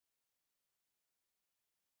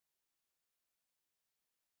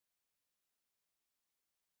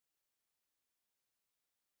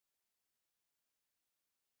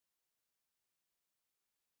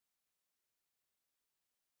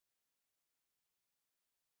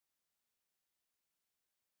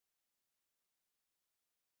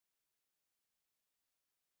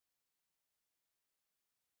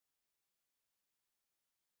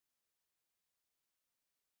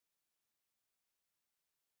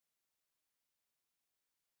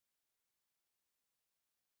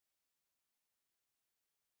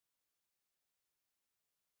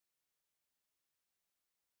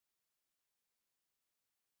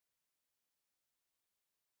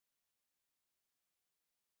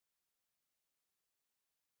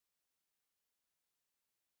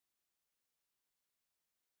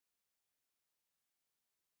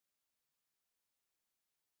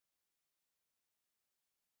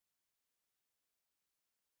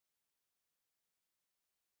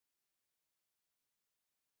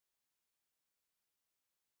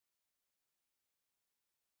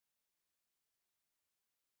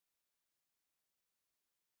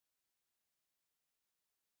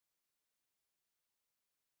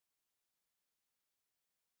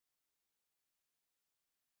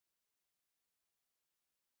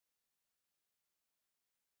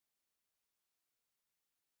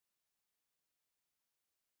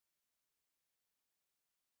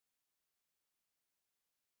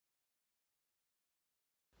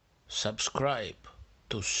Subscribe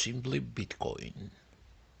to Simply Bitcoin.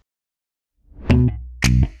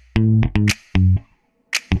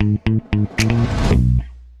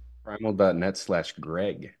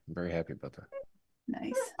 Primal.net/Greg. I'm very happy about that.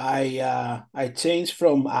 Nice. I changed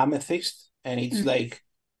from amethyst and it's like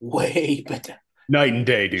way better. Night and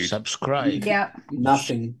day, dude. Subscribe. Yeah.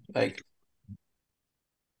 Nothing like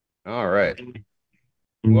All right.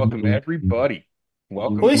 Welcome, everybody.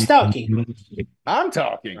 Welcome. who is talking? I'm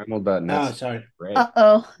talking. Oh, Primal.net. sorry. Greg.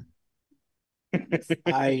 Uh-oh.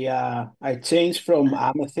 I changed from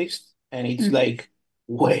amethyst and it's like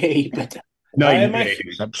way better. Night Why and am I? day, dude. I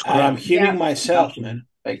am Subscribe. hearing Yeah. myself, man.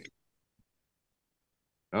 Like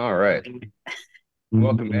All right.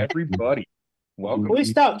 Welcome, everybody. Welcome. who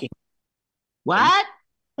is talking? What?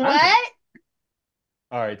 What?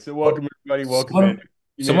 All right. So, welcome, everybody. Welcome Someone, in.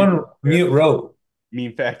 You someone know, mute Rope.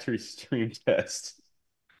 Meme Factory stream test.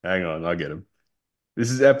 Hang on, I'll get him. This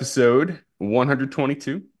is episode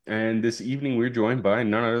 122, and this evening we're joined by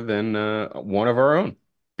none other than one of our own,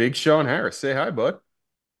 Big Sean Harris. Say hi, bud.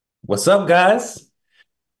 What's up, guys?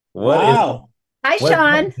 Wow. Hi, what?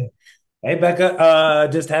 Sean. Hey, Becca.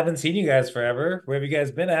 Just haven't seen you guys forever. Where have you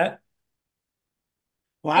guys been at?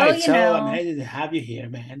 Wow, Oh, it's so amazing to have you here,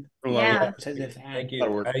 man. Yeah. Such a fan. Thank That'll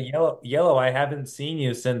you. work. Yellow. I haven't seen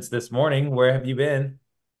you since this morning. Where have you been?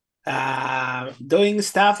 Doing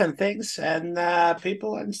stuff and things and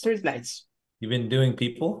people and street lights. You've been doing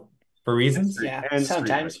people for reasons? Yeah, And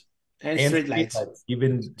sometimes. And And street lights. You've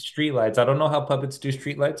been street lights. I don't know how puppets do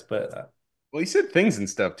street lights, but Well, he said things and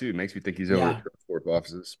stuff too. It makes me think he's over Yeah. at Corp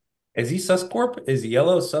offices. is he Suscorp? Is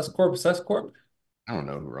Yellow Suscorp? I don't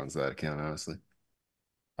know who runs that account, honestly.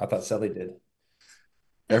 I thought Sally did.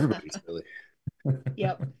 Everybody's really.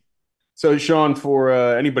 Yep. So, Sean, for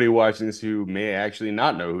anybody watching this who may actually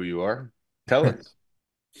not know who you are, tell us.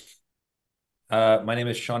 My name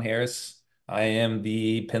is Sean Harris. I am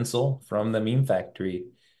the pencil from the Meme Factory.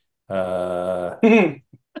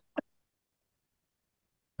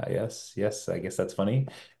 Yes, I guess that's funny.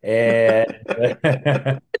 And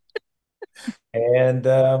and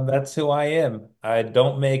that's who I am. I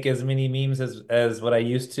don't make as many memes as what I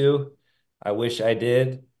used to. I wish I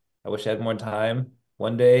did. I wish I had more time.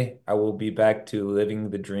 One day I will be back to living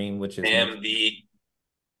the dream, which is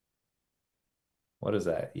what is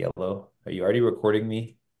that? Yellow. Are you already recording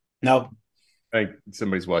me? Nope. I think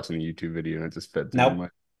somebody's watching a YouTube video and it just fed to Nope. my.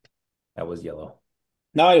 That was Yellow.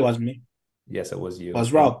 No, it wasn't me. Yes, it was you. It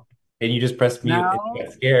was Rob. And you just pressed mute and you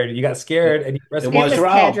got scared. You got scared and you pressed It mute. was It was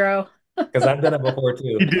Rob. Pedro. Because I've done it before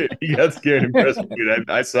too. He did. He got scared and pressed mute.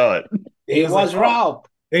 I saw it. It was like, Rob.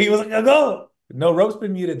 He was like, go. No, Rope's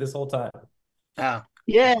been muted this whole time. Oh,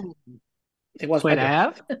 Yeah, it was wait, I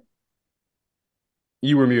Pedro. have?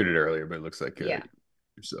 You were muted earlier, but it looks like Yeah.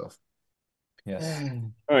 yourself. Yes.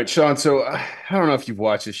 All right, Sean. So I don't know if you've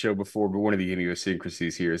watched this show before, but one of the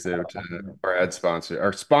idiosyncrasies here is that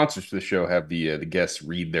our sponsors for the show have the guests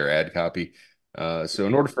read their ad copy. So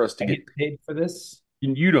in order for us to I get get paid for this?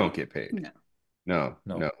 you don't get paid. No.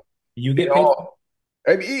 No. You They get paid? all-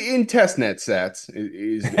 I mean, in testnet sats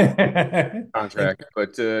is the contract,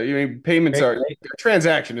 but payments Craig, are right?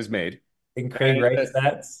 transaction is made. And Craig writes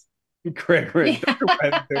stats. Craig, right?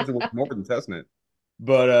 Depends on what's more than testnet.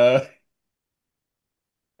 But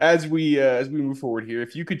as we move forward here,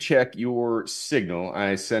 if you could check your signal,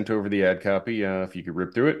 I sent over the ad copy. If you could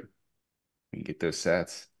rip through it, we can get those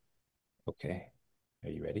sats. Okay. Are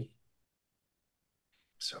you ready?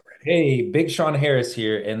 So ready. Hey, Big Sean Harris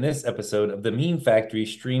here, and this episode of the Meme Factory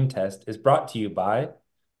stream test is brought to you by.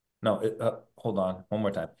 Hold on, one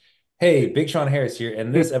more time. Hey, Big Sean Harris here,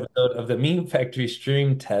 and this episode of the Meme Factory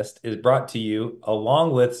stream test is brought to you,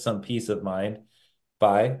 along with some peace of mind,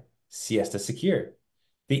 by Siesta Secure,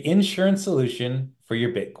 the insurance solution for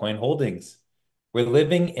your Bitcoin holdings. We're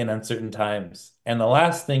living in uncertain times, and the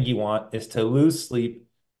last thing you want is to lose sleep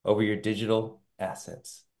over your digital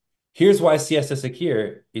assets. Here's why Siesta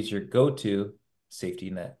Secure is your go-to safety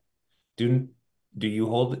net. Do you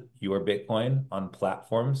hold your Bitcoin on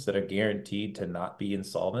platforms that are guaranteed to not be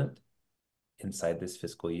insolvent inside this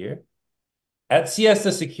fiscal year? At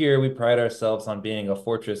Siesta Secure, we pride ourselves on being a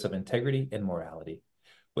fortress of integrity and morality,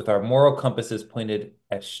 with our moral compasses pointed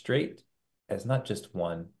as straight as not just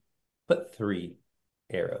one, but 3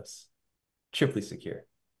 arrows. Triply secure.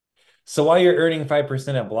 So while you're earning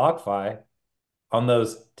 5% at BlockFi on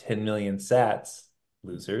those 10 million sats,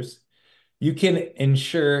 losers, you can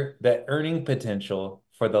ensure that earning potential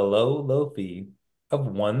for the low fee of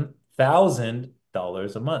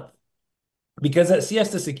 $1,000 a month. Because at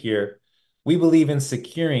Siesta Secure, we believe in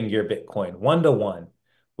securing your Bitcoin one-to-one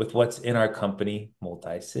with what's in our company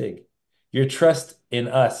multi-sig. Your trust in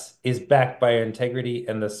us is backed by our integrity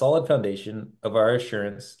and the solid foundation of our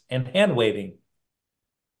assurance and hand waving.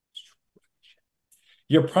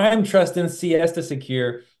 Your prime trust in Siesta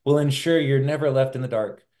Secure will ensure you're never left in the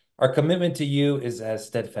dark. Our commitment to you is as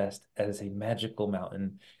steadfast as a magical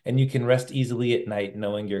mountain, and you can rest easily at night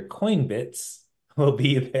knowing your coin bits will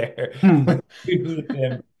be there when you need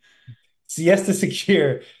them. Siesta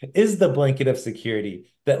Secure is the blanket of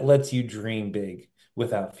security that lets you dream big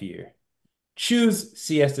without fear. Choose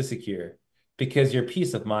Siesta Secure because your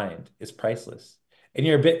peace of mind is priceless, and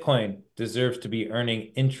your Bitcoin deserves to be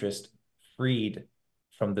earning interest freed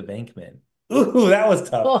from the bankman. Ooh, that was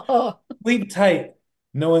tough. Oh, Sleep tight,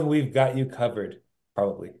 knowing we've got you covered,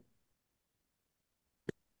 probably.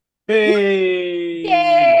 Hey.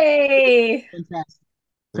 yay! Fantastic.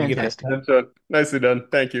 We get Fantastic. That's nicely done.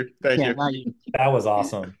 Thank you. Thank Yeah, you. like, That was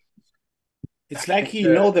awesome. It's like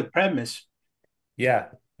you know the premise. Yeah,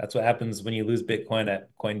 that's what happens when you lose Bitcoin at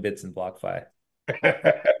Coinbits and BlockFi.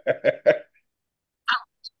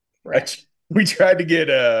 We tried to get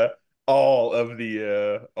all of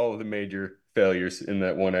the major failures in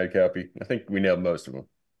that one ad copy. I think we nailed most of them.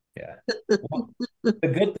 Yeah. Well, the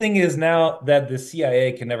good thing is now that the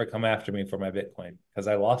CIA can never come after me for my Bitcoin because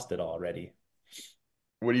I lost it already.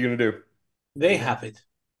 What are you gonna do? They have it.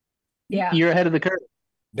 Yeah. you're ahead of the curve.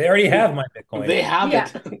 They already have my Bitcoin. They have Yeah.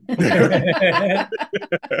 it.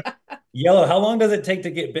 Yellow, how long does it take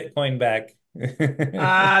to get Bitcoin back?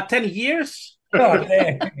 10 years, Oh,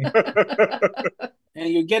 dang. and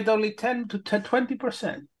you get only 10 to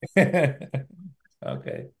 20%.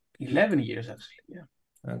 Okay. 11 years, actually. Yeah.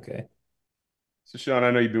 Okay. So, Sean,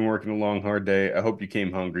 I know you've been working a long, hard day. I hope you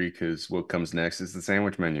came hungry because what comes next is the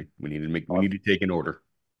sandwich menu. We need to take an order.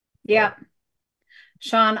 Yeah.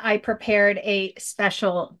 Sean, I prepared a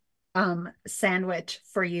special sandwich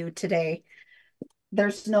for you today.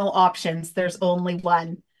 There's no options. There's only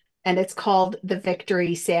one, and it's called the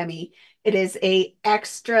Victory Sammy. It is a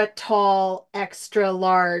extra tall, extra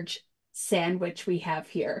large sandwich we have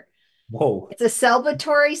here. Whoa. It's a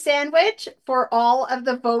celebratory sandwich for all of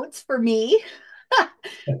the votes for me.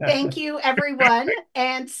 Thank you, everyone,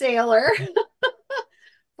 and Sailor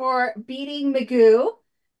for beating Magoo.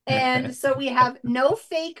 And so we have no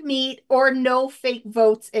fake meat or no fake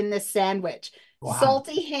votes in this sandwich. Wow.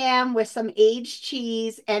 Salty ham with some aged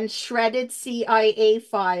cheese and shredded CIA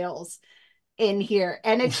files in here.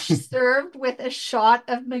 And it's served with a shot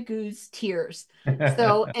of Magoo's tears.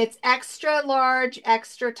 So it's extra large,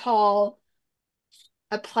 extra tall,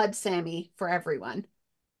 a plud Sammy for everyone.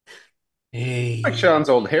 Hey. Like Sean's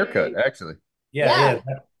old haircut, actually. Yeah.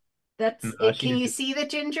 That's No, it. she Can you did- see the I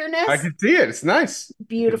gingerness? can see it. It's nice.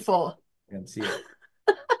 Beautiful. I can see it.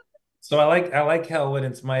 So I like how when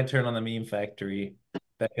it's my turn on the meme factory,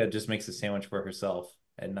 Becca just makes a sandwich for herself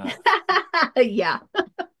and not. Yeah.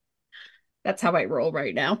 That's how I roll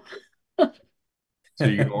right now. So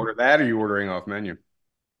you can order that, or you ordering off menu?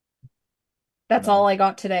 That's No. all I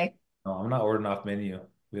got today. No, I'm not ordering off menu.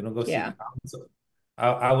 We don't go see. Yeah. So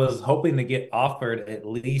I was hoping to get offered at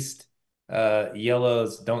least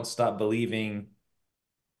Yellow's Don't Stop Believing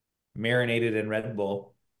marinated in Red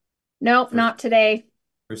Bull Nope, not today.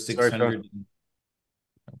 for Sorry, 600.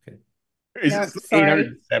 Okay. It's No, just sorry.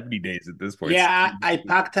 870 days at this point. Yeah,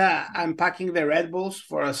 I'm packing the Red Bulls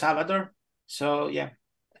for El Salvador. So, yeah.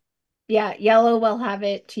 Yeah, Yellow will have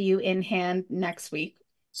it to you in hand next week.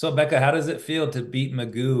 So Becca, how does it feel to beat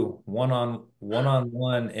Magoo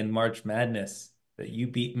one-on-one in March Madness? That you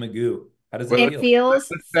beat Magoo. How does it It feel?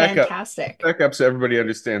 feels Let's back up. fantastic. Back up so everybody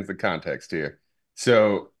understands the context here.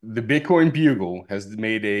 So the Bitcoin Bugle has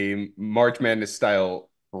made a March Madness style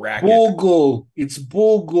bracket. Bogle. It's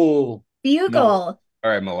Bogle. Bugle.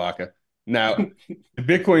 All right, Malacca. Now, the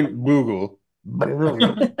Bitcoin Bugle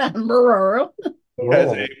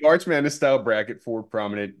has a March Madness style bracket for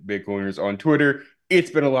prominent Bitcoiners on Twitter.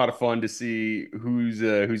 It's been a lot of fun to see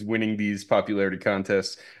who's winning these popularity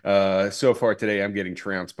contests. So far today, I'm getting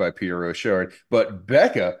trounced by Peter Rochard, but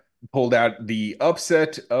Becca pulled out the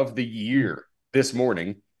upset of the year this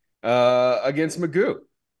morning against Magoo.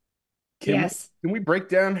 Yes. Can we break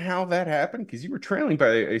down how that happened? Because you were trailing by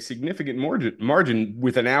a significant margin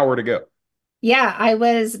with an hour to go. Yeah, I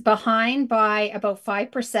was behind by about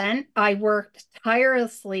 5%. I worked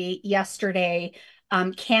tirelessly yesterday,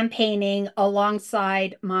 campaigning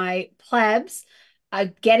alongside my plebs,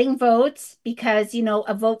 getting votes because,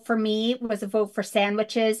 a vote for me was a vote for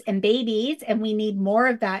sandwiches and babies, and we need more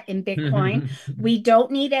of that in Bitcoin. We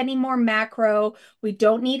don't need any more macro. We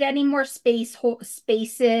don't need any more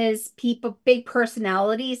spaces, people, big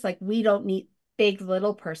personalities. Like we don't need big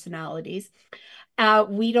little personalities.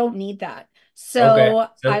 We don't need that. Okay.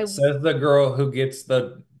 So Says the girl who gets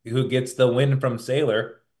the win from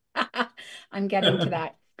Sailor. I'm getting to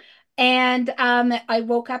that. And I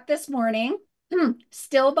woke up this morning,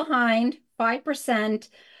 still behind 5%,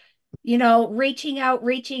 reaching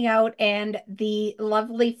out, and the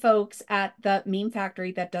lovely folks at the meme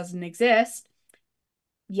factory that doesn't exist,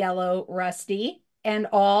 Yellow, Rusty, and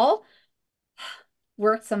all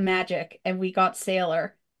worked some magic, and we got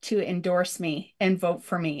Sailor to endorse me and vote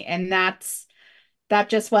for me. And that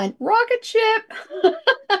just went rocket ship.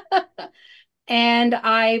 And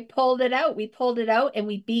I pulled it out. We pulled it out and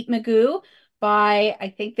we beat Magoo by, I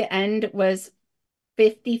think the end was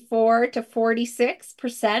 54 to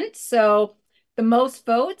 46%. So the most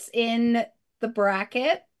votes in the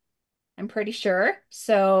bracket, I'm pretty sure.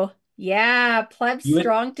 So yeah, plebs You and,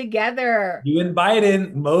 strong together. you and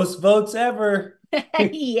Biden, most votes ever.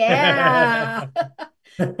 Yeah,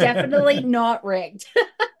 definitely not rigged.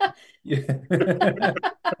 Yeah.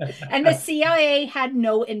 And the CIA had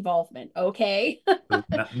no involvement, okay? None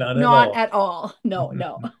at Not all. at all. No,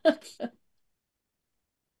 no.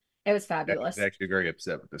 It was Becky's fabulous. actually very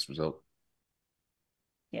upset with this result.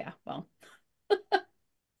 Yeah, well.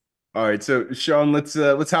 All right, so Sean, let's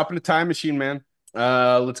hop in the time machine, man.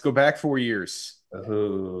 Let's go back 4 years.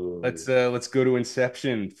 Oh. Let's go to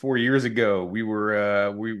Inception. 4 years ago, we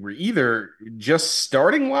were either just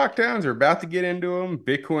starting lockdowns or about to get into them.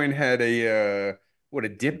 Bitcoin had a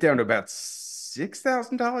dip down to about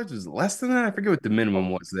 $6,000. Was it less than that? I forget what the minimum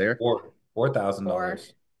was there. Four thousand Or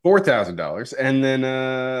dollars. $4,000. And then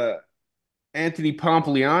Anthony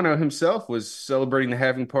Pompliano himself was celebrating the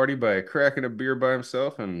halving party by cracking a beer by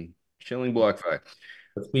himself and chilling BlockFi.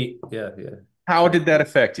 Yeah, yeah. How did that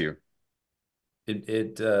affect you? It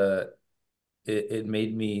it it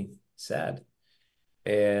made me sad.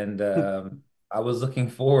 And I was looking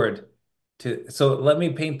forward to, so let me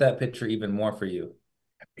paint that picture even more for you.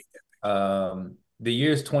 The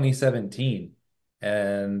year's 2017,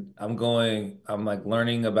 and I'm like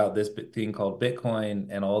learning about this thing called Bitcoin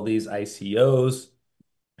and all these ICOs,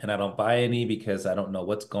 and I don't buy any because I don't know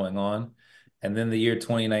what's going on. And then the year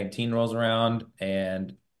 2019 rolls around,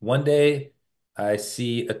 and one day I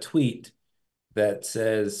see a tweet that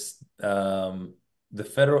says the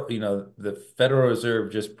Federal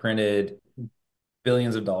Reserve just printed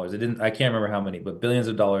billions of dollars. I can't remember how many, but billions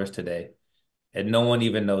of dollars today, and no one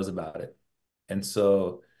even knows about it. And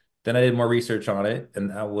so then I did more research on it,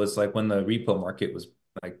 and that was like when the repo market was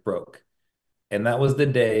like broke. And that was the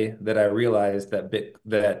day that I realized that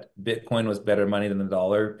Bitcoin was better money than the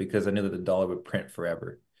dollar, because I knew that the dollar would print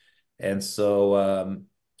forever. And so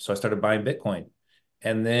I started buying Bitcoin.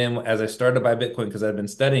 And then as I started to buy Bitcoin, because I've been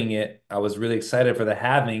studying it, I was really excited for the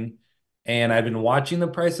halving. And I've been watching the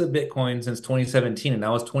price of Bitcoin since 2017, and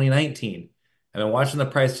now it's 2019. I've been watching the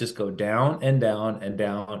price just go down and down and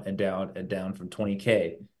down and down and down from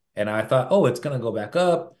 20K. And I thought, oh, it's going to go back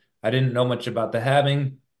up. I didn't know much about the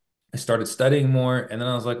halving. I started studying more, and then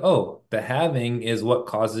I was like, oh, the halving is what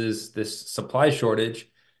causes this supply shortage,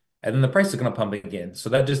 and then the price is going to pump again. So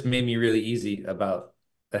that just made me really easy about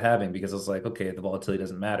the halving, because I was like, okay, the volatility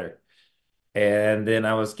doesn't matter. And then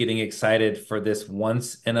I was getting excited for this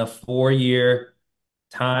once in a 4 year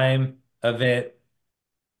time event,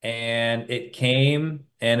 and it came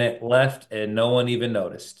and it left, and no one even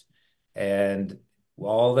noticed. And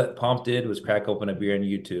all that Pomp did was crack open a beer on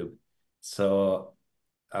YouTube. So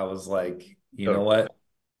I was like, you know Totally. what?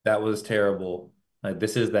 That was terrible. Like,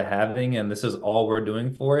 this is the halving, and this is all we're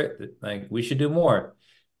doing for it. Like, we should do more.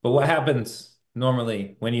 But what happens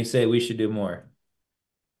normally when you say we should do more?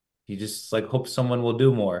 You just like hope someone will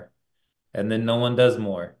do more, and then no one does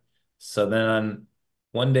more. So then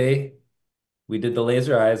one day we did the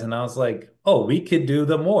laser eyes, and I was like, oh, we could do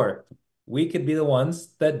the more. We could be the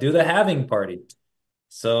ones that do the halving party.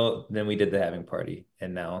 So then we did the halving party,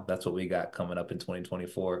 and now that's what we got coming up in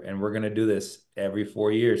 2024. And we're gonna do this every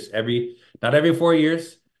 4 years. Not every 4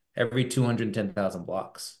 years, every 210,000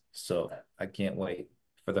 blocks. So I can't wait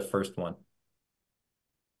for the first one.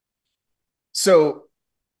 So,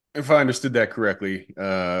 if I understood that correctly,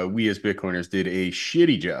 we as Bitcoiners did a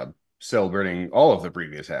shitty job celebrating all of the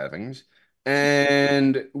previous halvings,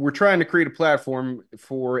 and we're trying to create a platform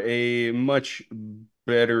for a much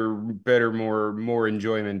better, more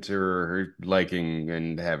enjoyment or liking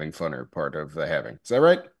and having funner part of the halving. Is that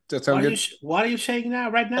right? Does that sound good? What are you saying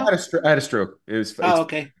now, right I now? had I had a stroke. It's Oh,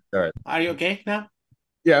 okay. all right. Are you okay now?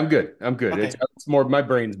 Yeah, I'm good. I'm good. Okay. It's more my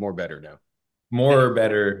brain's more better now. More,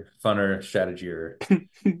 better, funner strategy.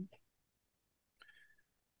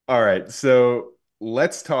 All right, so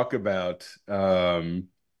let's talk about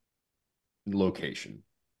location.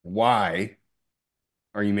 Why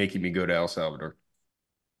are you making me go to El Salvador?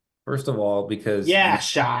 First of all, because Yeah,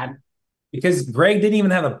 Sean. Greg didn't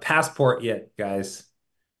even have a passport yet, guys.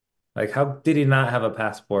 Like, how did he not have a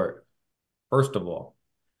passport? First of all.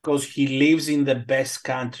 Because he lives in the best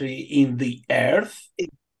country in the earth.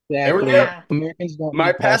 There we Exactly. go. Yeah. Americans don't My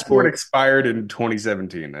need passport passports. expired in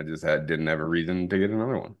 2017. I just didn't have a reason to get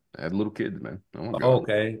another one. I had little kids, man. I want to go.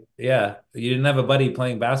 Okay. Yeah. You didn't have a buddy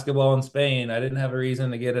playing basketball in Spain. I didn't have a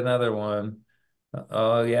reason to get another one.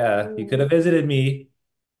 Oh, yeah. You could have visited me.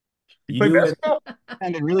 You play You and basketball?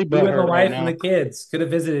 And it really you and the butthurt right wife and the now. kids could have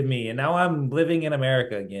visited me. And now I'm living in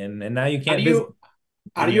America again. And now you Are can't visit you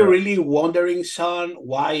are in you Europe. really wondering, son,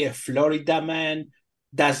 why a Florida man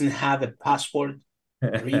doesn't have a passport?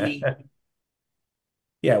 Really?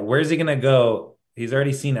 Yeah. Where's he gonna go? He's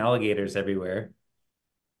already seen alligators everywhere.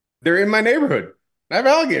 They're in my neighborhood. I have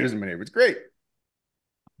alligators in my neighborhood. It's great.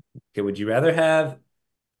 Okay. Would you rather have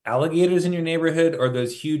alligators in your neighborhood or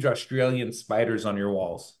those huge Australian spiders on your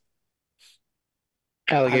walls?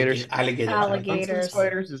 Alligators. Alligators. Huntsman Alligators.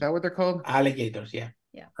 spiders, is that what they're called? Alligators, yeah.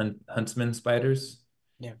 Huntsman spiders?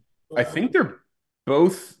 Yeah. I think they're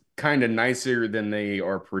both kind of nicer than they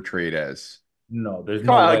are portrayed as. No, there's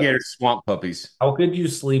Call no way. alligators swamp puppies. How could you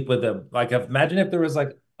sleep with them? Like, imagine if there was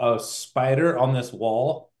like a spider on this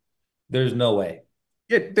wall. There's no way.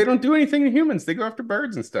 Yeah, they don't do anything to humans. They go after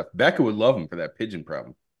birds and stuff. Becca would love them for that pigeon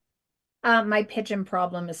problem. My pigeon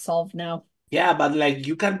problem is solved now. Yeah, but like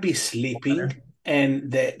you can be sleeping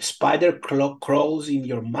and the spider crawls in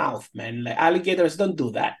your mouth, man. Like alligators don't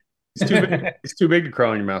do that. It's too big. It's too big to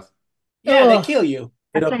crawl in your mouth. Yeah, they Ugh. kill you.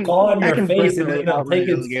 It'll crawl on I your can face breathe and then it it'll out take with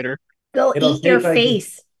an its. alligator. They'll It'll eat your take, like,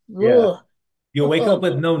 face. Yeah. Ugh. You'll wake up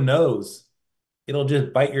with no nose. It'll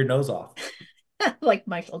just bite your nose off. Like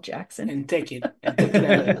Michael Jackson. And take it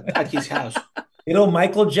at his house. It'll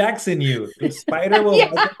Michael Jackson you. The spider will Yeah.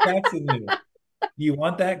 Michael Jackson you. You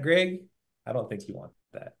want that, Greg? I don't think you want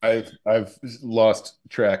that. I've lost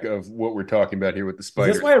track of what we're talking about here with the Is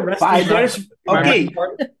spiders. this why Rusty's Spiders. not Okay. having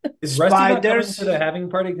party? Is Rusty not coming Spiders. to the having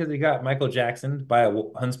party because he got Michael Jackson by a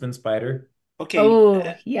huntsman spider? Okay. Oh,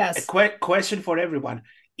 A yes. question for everyone.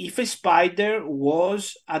 If a spider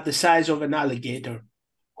was at the size of an alligator,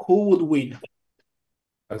 who would win?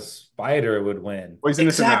 A spider would win.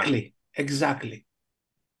 Poisonous or not? Exactly.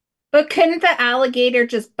 But couldn't the alligator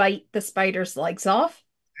just bite the spider's legs off?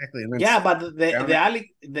 Exactly. And then Yeah, but down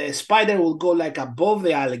the spider will go like above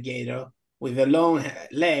the alligator with the long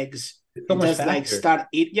legs It's so and much just like faster. start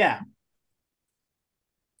eat. Yeah.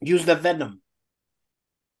 Use the venom.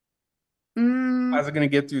 how's it going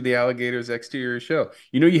to get through the alligator's exterior shell?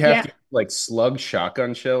 You know, you have Yeah. to like slug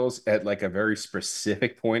shotgun shells at like a very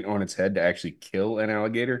specific point on its head to actually kill an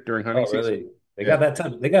alligator during hunting Oh, season. really? They got that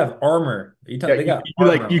type. They got armor. Yeah, They got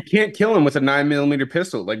like armor. you can't kill him with a 9mm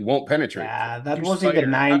pistol. Like won't penetrate. Yeah, that You was in the spider,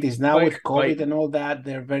 not 90s. Now with spider COVID bite. and all that,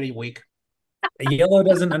 they're very weak. Yellow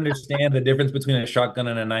doesn't understand the difference between a shotgun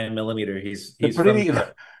and a 9mm. He's They're from pretty.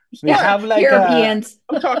 Europe. We have like Europeans.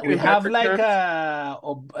 I'm talking we in have metric like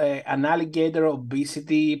terms. an alligator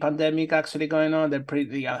obesity pandemic actually going on. They're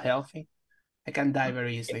pretty unhealthy. They can die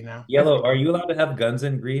very easily now. Yellow, are you allowed to have guns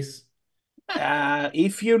in Greece?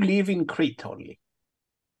 If you live in Crete only.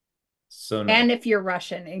 So no. And if you're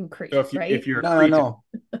Russian in Crete, So right? if you're a No, Cretan, no,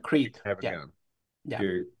 Crete. have a Yeah. gun. Yeah.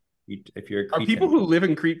 If you're a Are Cretan. people who live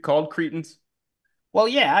in Crete called Cretans? Well,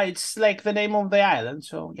 yeah, it's like the name of the island.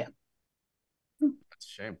 So yeah, That's a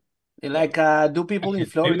shame. like do people in Maybe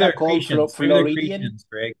Florida they're call Cretians. Maybe they're Floridian? Cretians,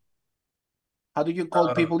 Greg. How do you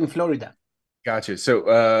call people in Florida? Gotcha.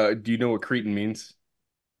 So, do you know what Cretan means?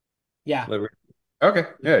 Yeah, Okay.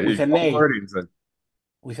 Yeah. With you an call A. Floridians then.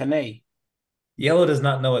 with an A. Yellow does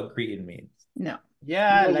not know what Cretan means. No.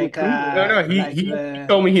 Yeah, You know, like No, he like he the,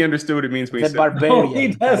 told me he understood what it means when he the said barbarian he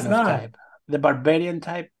does kind of not. type. The barbarian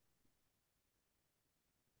type.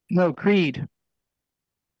 No, Creed.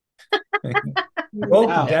 Wolf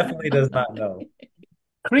Wow. definitely does not know.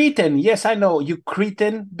 Cretan, yes, I know. You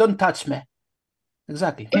Cretan, don't touch me.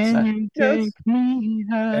 Exactly. Can you Yes. take me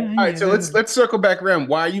higher? All right, so let's circle back around.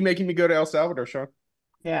 Why are you making me go to El Salvador, Sean?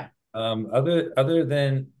 Yeah. Other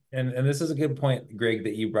than and this is a good point, Greg,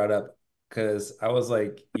 that you brought up, because I was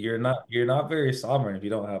like, you're not very sovereign if you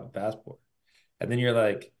don't have a passport. And then you're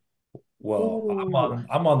like, well, Ooh.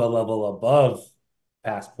 I'm on the level above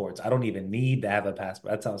passports. I don't even need to have a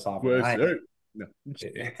passport. That's how sovereign I am. No.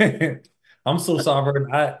 I'm so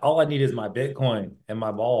sovereign. All I need is my Bitcoin and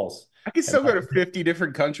my balls. I can still go to 50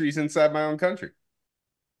 different countries inside my own country.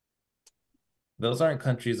 Those aren't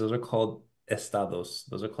countries. Those are called estados.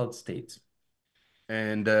 Those are called states.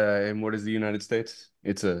 And what is the United States?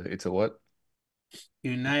 It's a what?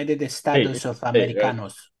 United States of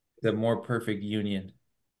Americanos. The more perfect union.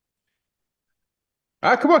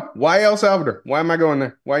 Come on. Why El Salvador? Why am I going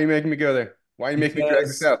there? Why are you making me go there? Why are you making me drag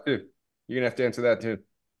this Because out too? You're gonna have to answer that too.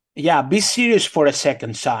 Yeah, be serious for a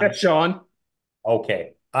second, son. Sean.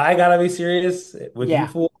 okay, I gotta be serious with you, Yeah.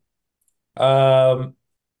 fool. Um,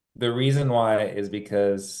 the reason why is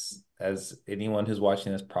because, as anyone who's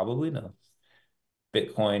watching this probably knows,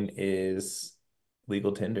 Bitcoin is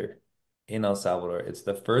legal tender in El Salvador. It's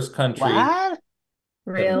the first country What?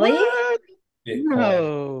 to make Really? What? Bitcoin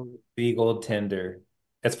No. legal tender.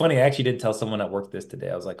 It's funny, I actually did tell someone at work this today.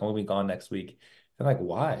 I was like, I'm gonna be gone next week. They're like,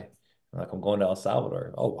 why? I'm like, I'm going to El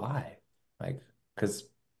Salvador. Oh, why? Like, because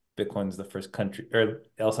Bitcoin is the first country, or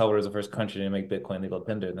El Salvador is the first country to make Bitcoin legal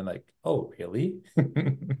tender. And they're like, oh, really?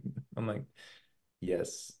 I'm like,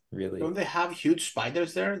 yes, Don't really. they have huge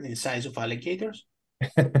spiders there the size of alligators?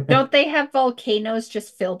 Don't they have volcanoes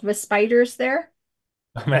just filled with spiders there?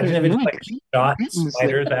 Imagine There's if it just like shot mutants there.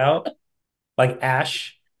 spiders out, like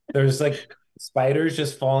ash. There's like spiders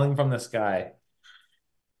just falling from the sky.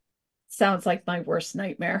 Sounds like my worst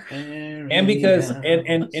nightmare. And because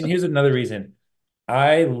and House. here's another reason.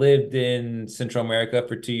 I lived in Central America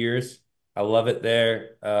for 2 years. I love it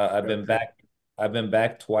there. I've been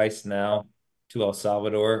back twice now to El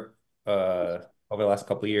Salvador over the last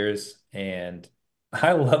couple of years, and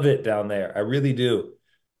I love it down there. I really do.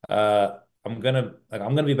 I'm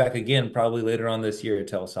gonna be back again probably later on this year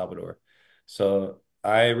to El Salvador. So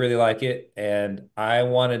I really like it, and I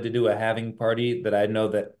wanted to do a having party that I know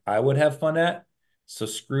that I would have fun at. So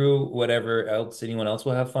screw whatever else anyone else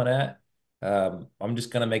will have fun at. I'm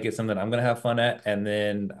just gonna make it something I'm gonna have fun at. And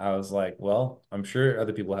then I was like, well, I'm sure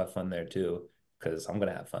other people have fun there too, because I'm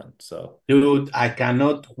gonna have fun. So Dude, I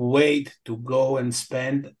cannot wait to go and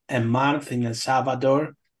spend a month in El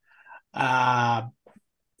Salvador, uh,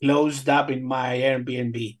 closed up in my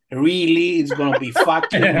Airbnb. Really, it's gonna be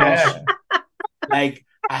fucking awesome. Like,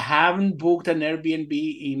 I haven't booked an Airbnb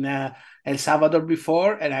in El Salvador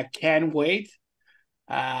before, and I can't wait.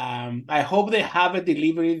 I hope they have a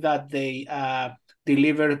delivery that they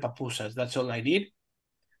deliver papusas. That's all I need,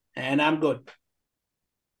 and I'm good.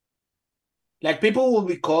 Like, people will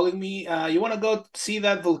be calling me, you want to go see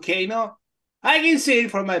that volcano? I can see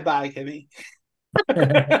it from my balcony.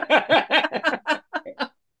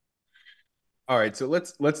 All right, so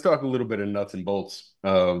let's talk a little bit of nuts and bolts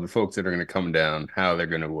of the folks that are going to come down, how they're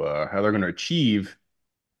going to achieve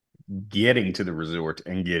getting to the resort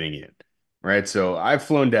and getting in. Right? So I've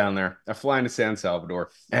flown down there. I fly into San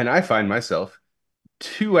Salvador, and I find myself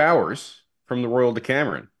 2 hours from the Royal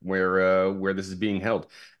Decameron, where this is being held.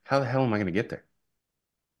 How the hell am I going to get there?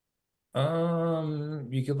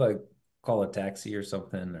 you could like call a taxi or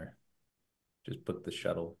something, or just book the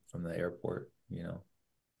shuttle from the airport,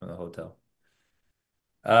 from the hotel.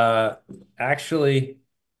 Uh, actually,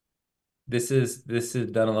 this is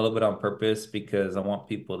done a little bit on purpose because I want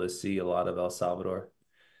people to see a lot of El Salvador,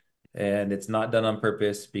 and it's not done on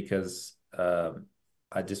purpose because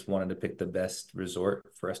I just wanted to pick the best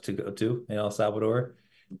resort for us to go to in El Salvador,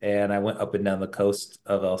 and I went up and down the coast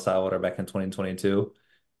of El Salvador back in 2022,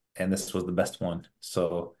 and this was the best one.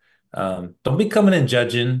 So don't be coming and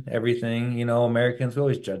judging everything. Americans, we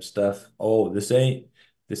always judge stuff. Oh, this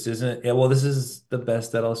isn't, yeah, well, this is the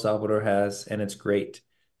best that El Salvador has, and it's great,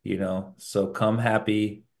 So come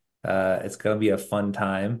happy. It's gonna be a fun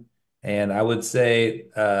time. And I would say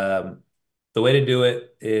the way to do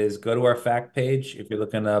it is go to our fact page if you're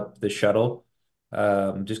looking up the shuttle.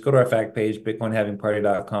 Just go to our fact page,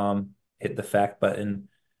 bitcoinhalvingparty.com, hit the fact button,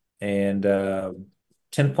 and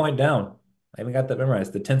 10th point down. I even got that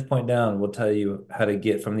memorized. The 10th point down will tell you how to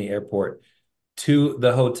get from the airport to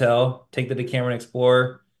the hotel. Take the Decameron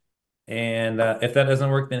Explorer. And if that doesn't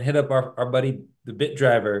work, then hit up our buddy, the bit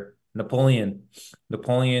driver, Napoleon.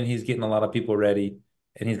 Napoleon, he's getting a lot of people ready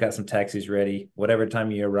and he's got some taxis ready. Whatever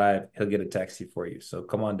time you arrive, he'll get a taxi for you. So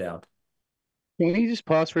come on down. Can you just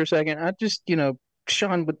pause for a second? I just,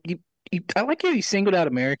 Sean, but I like how you singled out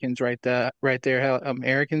Americans right there. How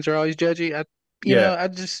Americans are always judgy. Yeah.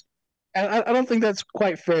 I don't think that's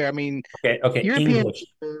quite fair. I mean, Okay, European. English.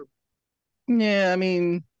 Yeah, I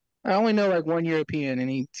mean, I only know like one European, and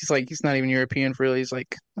he's not even European really. He's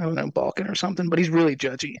like, I don't know, Balkan or something, but he's really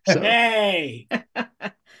judgy. So Hey,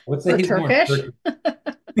 What's Or that? He's more Turkish? Turkish.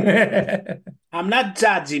 I'm not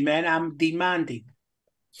judgy, man. I'm demanding.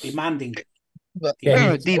 Demanding. but I Yeah, don't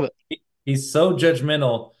know, Demanding. Diva. he's so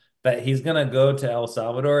judgmental that he's gonna go to El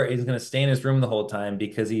Salvador. He's gonna stay in his room the whole time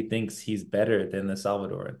because he thinks he's better than the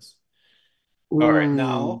Salvadorans. All right. Ooh,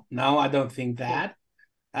 No, I don't think that.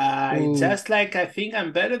 It's ooh. just like I think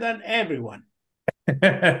I'm better than everyone.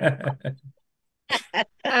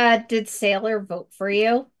 Did Sailor vote for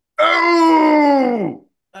you? Oh!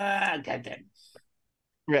 Goddamn.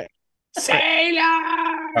 Right. Sailor!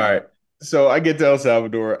 All right. So I get to El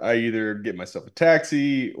Salvador. I either get myself a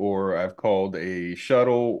taxi or I've called a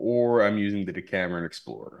shuttle or I'm using the Decameron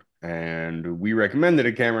Explorer. And we recommend the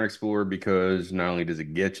Decameron Explorer because not only does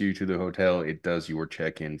it get you to the hotel, it does your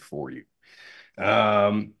check-in for you.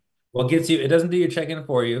 Um, Well, it doesn't do your check-in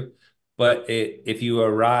for you, but if you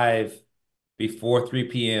arrive before 3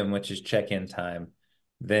 p.m., which is check-in time,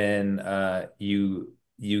 then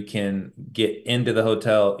you can get into the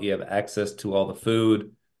hotel. You have access to all the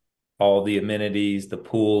food, all the amenities, the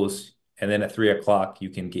pools, and then at 3 o'clock you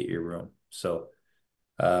can get your room. So,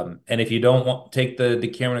 and if you don't want take the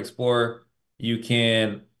Decameron Explorer, you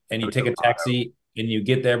can and you take a taxi and you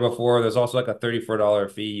get there before. There's also like a $34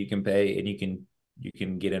 fee you can pay, and you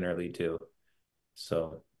can get in early too.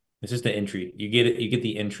 So it's just the entry. You get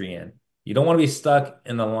the entry in. You don't want to be stuck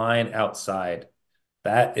in the line outside.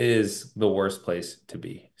 That is the worst place to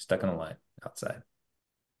be, stuck in a line outside.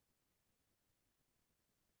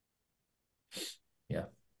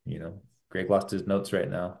 Yeah. Greg lost his notes right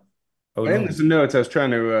now. Oh and no. there's some notes. I was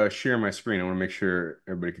trying to share my screen. I want to make sure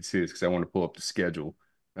everybody can see this because I want to pull up the schedule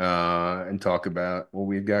and talk about what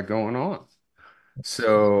we've got going on.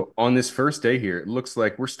 So on this first day here, it looks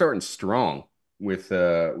like we're starting strong with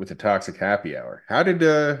the toxic happy hour. How did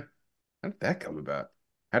that come about?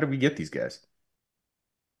 How did we get these guys?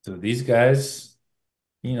 So these guys,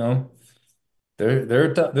 you know, they're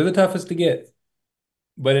the toughest to get.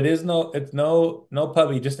 But it's no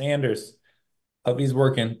puppy, just Anders. Puppy's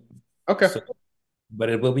working. Okay. So but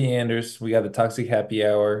it will be Anders. We got the toxic happy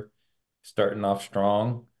hour starting off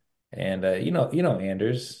strong. And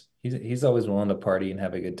Anders. He's always willing to party and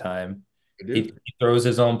have a good time. I He, do. he throws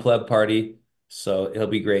his own pleb party, so it'll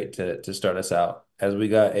be great to start us out. As we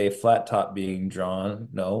got a flat top being drawn.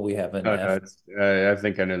 No, we have an No, F. I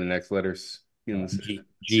think I know the next letters in the G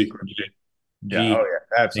G sequence. G Yeah. Oh G.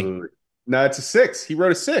 yeah. Absolutely. No, it's a six. He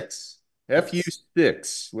wrote a six. FU Yes.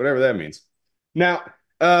 six, whatever that means. Now,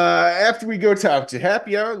 after we go talk to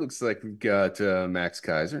happy hour, looks like we've got Max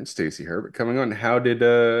Kaiser and Stacy Herbert coming on. How did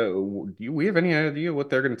do we have any idea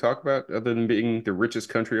what they're going to talk about other than being the richest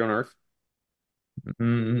country on earth?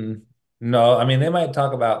 Mm, no, I mean they might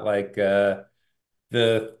talk about like the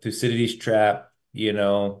Thucydides trap,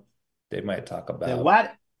 they might talk The about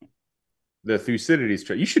what? The Thucydides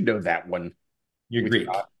trip. You should know that one your Greek.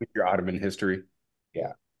 with your Ottoman history.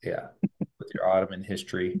 Yeah, yeah. With your Ottoman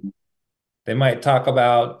history. They might talk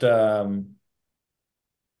about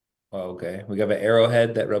okay. We have an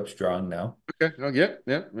arrowhead that rope's drawn now. Okay. Oh, yep,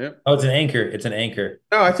 yep, yep. Oh, it's an anchor. It's an anchor.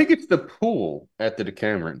 No, I think it's the pool at the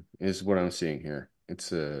Decameron is what I'm seeing here.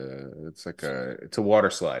 It's a water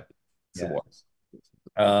slide. It's a Yeah. water.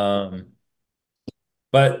 Um,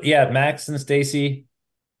 but yeah, Max and Stacy.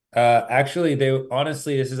 Actually, they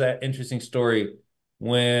honestly, this is an interesting story.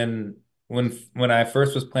 When when I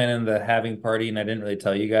first was planning the having party, and I didn't really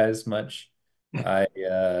tell you guys much, I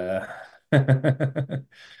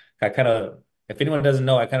I kind of, if anyone doesn't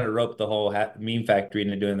know, I kind of roped the whole meme factory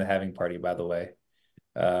into doing the having party. By the way,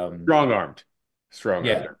 Strong armed. Strong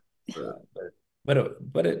yeah, armed. yeah,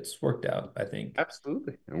 but it's worked out, I think.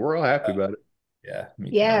 Absolutely. And we're all happy about it. Yeah,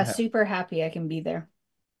 Yeah, super happy I can be there.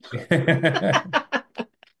 Just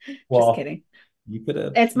Well, kidding. you could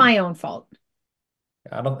have. It's my own fault.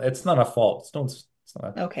 I don't. It's not a fault. It's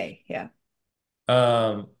not. Okay, yeah.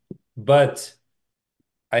 But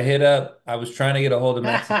I hit up. I was trying to get a hold of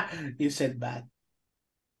Max You said bad.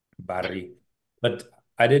 Battery, but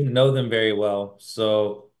I didn't know them very well,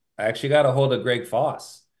 so I actually got a hold of Greg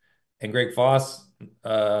Foss, and Greg Foss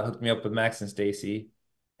hooked me up with Max and Stacy,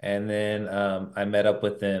 and then I met up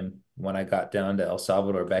with them when I got down to El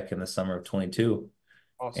Salvador back in the summer of 22.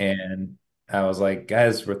 Awesome. And I was like,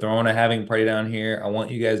 guys, we're throwing a having party down here. I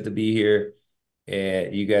want you guys to be here.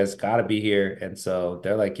 And you guys got to be here. And so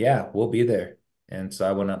they're like, yeah, we'll be there. And so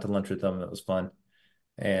I went out to lunch with them. And it was fun.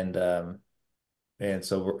 And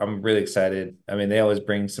so I'm really excited. I mean, they always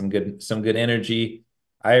bring some good energy.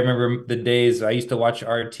 I remember the days I used to watch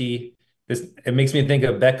RT. It makes me think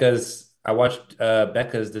of Becca's. I watched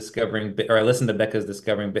Becca's Discovering, or I listened to Becca's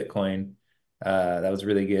Discovering Bitcoin. That was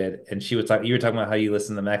really good. And she was talking. You were talking about how you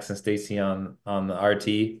listen to Max and Stacy on the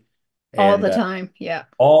RT, All and the time. Yeah.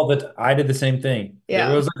 I did the same thing.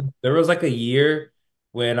 Yeah. There was like a year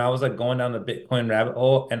when I was like going down the Bitcoin rabbit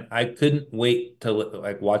hole, and I couldn't wait to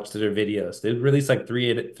like watch their videos. They would release like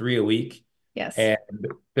three a week, Yes. and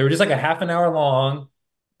they were just like a half an hour long.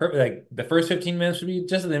 Like the first 15 minutes would be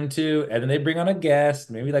just them two, and then they bring on a guest,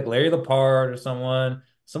 maybe like Larry Lepard or someone,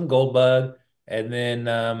 some gold bug, and then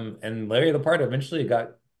and Larry Lepard eventually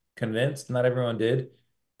got convinced. Not everyone did,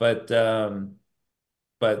 but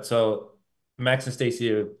so Max and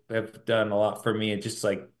Stacy have done a lot for me. It's just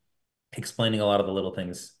like explaining a lot of the little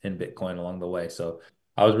things in Bitcoin along the way. So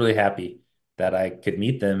I was really happy that I could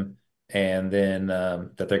meet them and then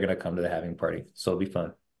that they're going to come to the having party. So it'll be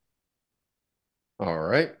fun. All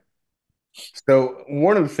right. So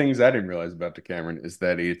one of the things I didn't realize about the Cameron is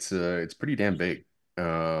that it's pretty damn big.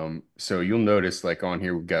 So you'll notice like on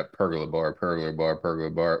here we've got pergola bar,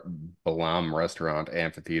 Balam restaurant,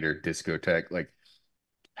 amphitheater, discotheque. Like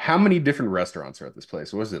how many different restaurants are at this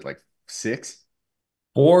place? What is it, like six?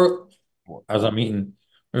 Four, as I'm eating,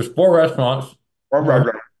 there's four restaurants.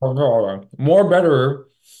 Right. More better.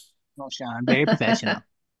 Oh, Sean, very professional.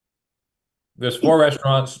 There's four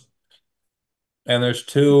restaurants and there's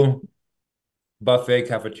two buffet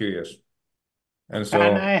cafeterias. And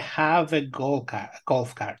Can so, I have a golf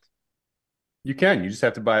cart? You can. You just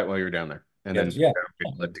have to buy it while you're down there, and then yes, yeah.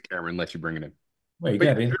 let the camera and let you bring it in. Well, you But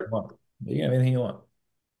can have anything you want. You can have anything you want.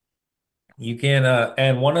 You can,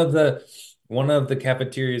 and one of the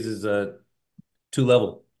cafeterias is a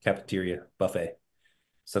two-level cafeteria buffet.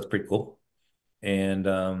 So that's pretty cool. And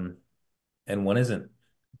one isn't.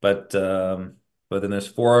 But then there's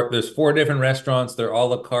four different restaurants. They're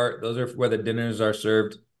all a la carte. Those are where the dinners are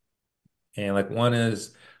served. And like one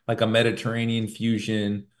is like a Mediterranean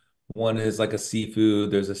fusion, one is like a seafood,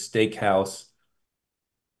 there's a steakhouse,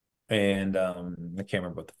 and I can't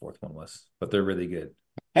remember what the fourth one was, but they're really good.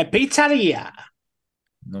 A pizzeria.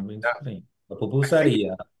 Nobody's Yeah. funny. La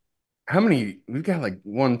pupusaria. How many? We've got like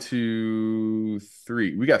one, two,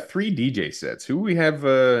 three. We got three DJ sets. Who we have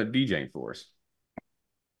DJing for us?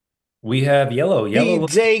 We have yellow. Yellow.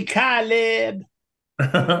 DJ Caleb.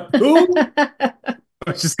 Ooh,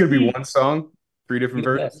 It's just gonna be one song, three different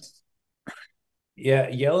versions. yes. Yeah,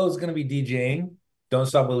 yellow's gonna be DJing. Don't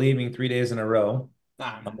Stop Believing 3 days in a row,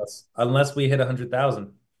 unless we hit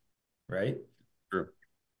 100,000, right? True.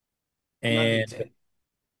 And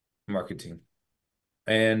marketing.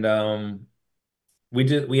 And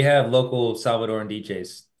we have local Salvadoran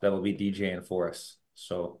DJs that will be DJing for us.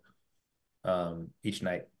 So each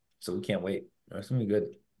night. So we can't wait. It's gonna be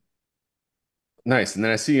good. Nice. And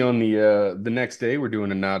then I see on the next day we're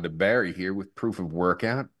doing a nod to Barry here with proof of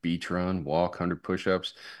workout, beach run, walk, 100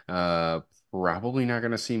 push-ups. Probably not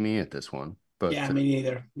gonna see me at this one. But Yeah, me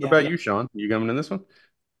neither. what about you, Sean? You coming in this one?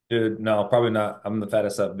 Dude, no, probably not. I'm the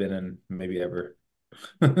fattest I've been in maybe ever.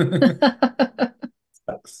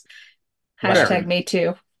 Sucks. Hashtag me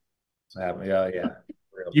too. Yeah, yeah.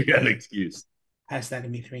 You got an excuse. Hashtag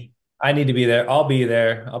me three. I need to be there. I'll be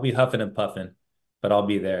there. I'll be huffing and puffing, but I'll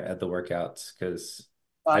be there at the workouts because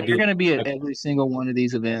I do. You're gonna be at every single one of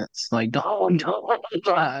these events. Like, don't,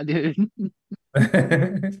 dude.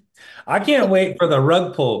 I can't wait for the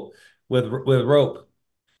rug pull with rope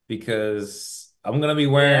because I'm gonna be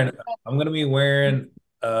wearing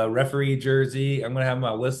a referee jersey. I'm gonna have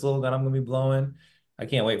my whistle that I'm gonna be blowing. I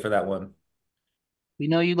can't wait for that one. We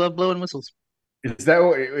know you love blowing whistles. Is that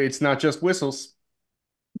what, it's not just whistles?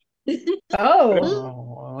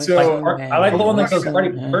 Oh, So I like blowing like those party.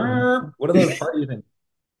 What are those party things?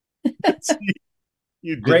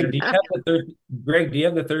 Greg, do you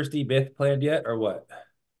have the thirsty bit planned yet, or what?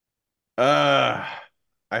 I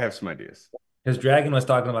have some ideas. Because Dragon was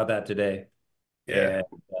talking about that today. Yeah.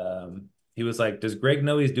 And he was like, "Does Greg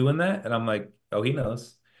know he's doing that?" And I'm like, "Oh, he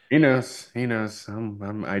knows." He knows. He knows. I'm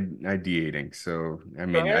ideating. So I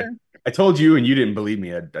mean, Sure. I told you, and you didn't believe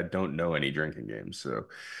me. I don't know any drinking games. So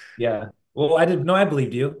Yeah. Well, I didn't know. I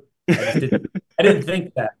believed you. I just didn't. I didn't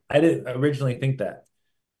think that. I didn't originally think that.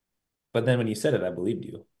 But then when you said it, I believed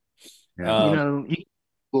you. Yeah. You know, you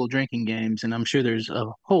Google drinking games, and I'm sure there's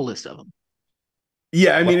a whole list of them.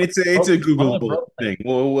 Yeah, I mean, it's a Well, Googleable thing.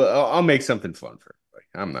 Well, I'll make something fun for everybody.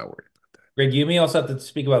 I'm not worried about that. Greg, you and me also have to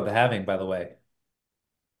speak about the halving, by the way.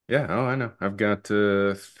 Yeah. Oh, I know. I've got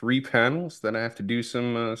three panels that I have to do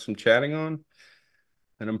some chatting on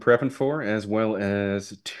that I'm prepping for, as well as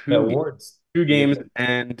The two awards. games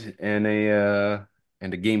and a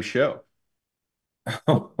game show.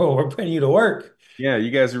 Oh, we're putting you to work. Yeah,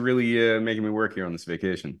 you guys are really making me work here on this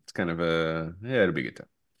vacation. It's kind of yeah, it'll be a good time.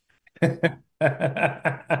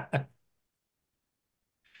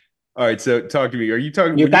 All right, so talk to me. Are you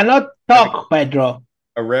talking? You cannot talk, Pedro.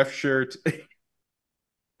 A ref shirt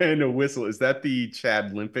and a whistle. Is that the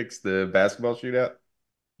Chad Olympics, the basketball shootout?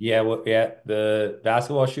 Yeah, well, yeah, the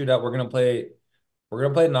basketball shootout. We're gonna play. We're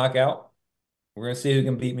gonna play knockout. We're gonna see who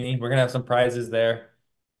can beat me. We're gonna have some prizes there.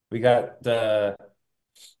 We got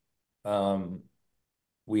um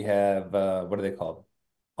we have what are they called?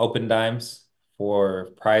 Open dimes for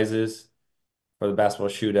prizes for the basketball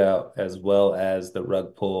shootout, as well as the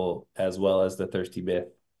rug pull, as well as the thirsty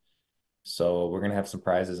bit. So we're gonna have some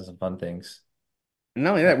prizes and some fun things.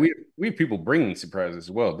 Not only that, we have people bringing surprises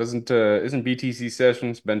as well. Doesn't isn't BTC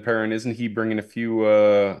Sessions, Ben Perrin, isn't he bringing a few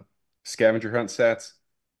scavenger hunt sets?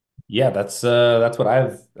 Yeah, that's what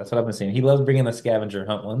I've been seeing. He loves bringing the scavenger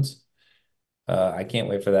hunt ones. I can't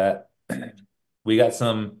wait for that. We got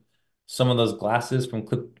some of those glasses from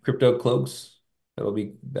Crypto Cloaks that'll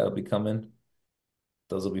be coming.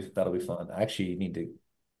 That'll be fun. I actually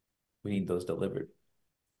we need those delivered.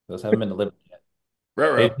 Those haven't been delivered yet.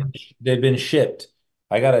 Right. They've been shipped.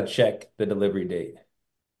 I gotta check the delivery date.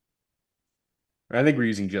 I think we're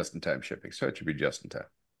using just-in-time shipping, so it should be just in time.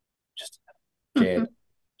 Just J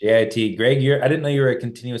JIT. Greg, I didn't know you were a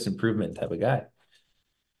continuous improvement type of guy.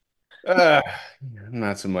 Uh,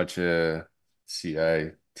 not so much a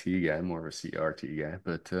CIT guy, more of a CRT guy.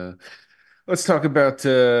 But let's talk about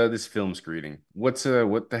this film screening. What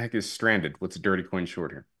the heck is Stranded? What's a dirty coin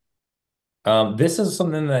short here? This is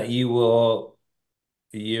something that you're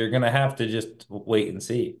gonna have to just wait and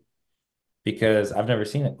see because I've never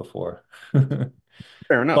seen it before.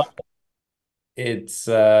 Fair But enough. it's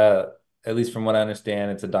at least from what I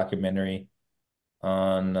understand, it's a documentary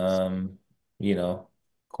on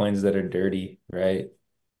coins that are dirty, right?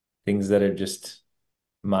 Things that are just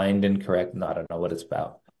mined incorrect. No, I don't know what it's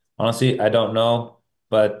about. Honestly, I don't know,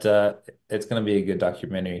 but it's gonna be a good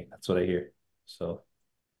documentary. That's what I hear. So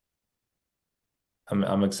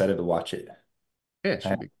I'm excited to watch it. Yeah, it I,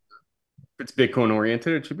 should be. If it's Bitcoin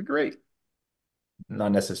oriented, it should be great.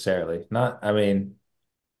 not necessarily. I mean,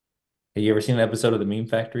 have you ever seen an episode of the Meme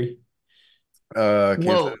Factory? Can't say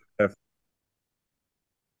Whoa, that.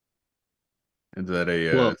 Is that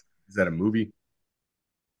whoa. a movie?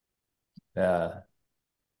 Uh,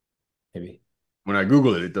 maybe. When I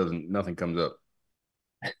Google it, it doesn't. Nothing comes up.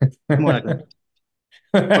 More like a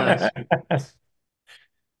class.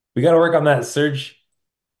 We got to work on that search,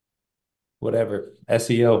 whatever,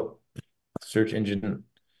 SEO, search engine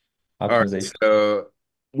All right, optimization. so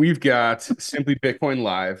we've got Simply Bitcoin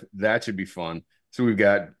Live. That should be fun. So we've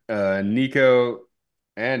got Nico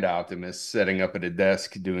and Optimus setting up at a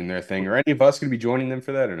desk doing their thing. Are any of us going to be joining them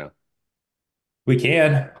for that or no? We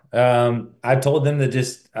can. I told them to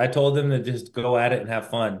just go at it and have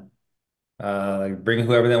fun. Like bring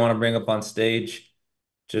whoever they want to bring up on stage,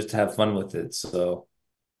 just to have fun with it. So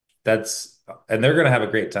and they're gonna have a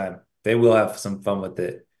great time. They will have some fun with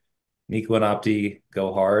it. Nico and Opti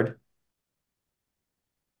go hard.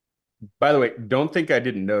 By the way, don't think I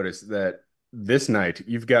didn't notice that this night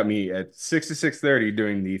you've got me at 6 to 6:30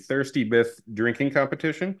 doing the Thirsty Bith drinking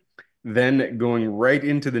competition, then going right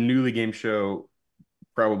into the newly game show,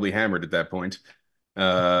 probably hammered at that point,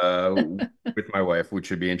 uh, with my wife, which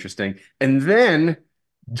should be interesting. And then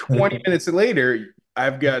 20 minutes later,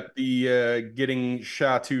 I've got the getting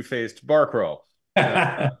Sha two-faced bar crawl.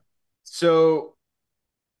 So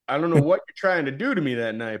I don't know what you're trying to do to me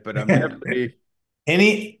that night, but I'm definitely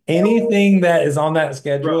Anything that is on that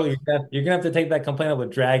schedule, rough. you're gonna have to take that complaint up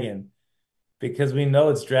with Dragon because we know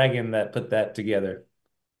it's Dragon that put that together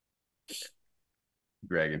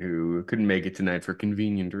Dragon, who couldn't make it tonight for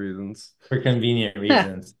convenient reasons. for convenient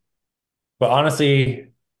reasons. But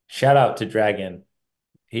honestly, shout out to Dragon.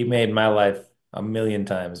 He made my life a million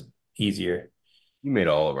times easier. You made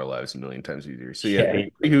all of our lives a million times easier. So yeah, Yeah,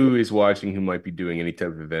 anybody who is watching who might be doing any type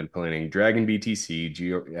of event planning, Dragon BTC,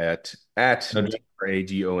 at no,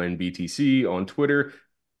 DRAGON BTC on Twitter.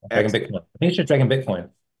 Dragon X, Bitcoin. I think it's just Dragon Bitcoin.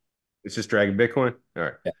 it's just Dragon Bitcoin. All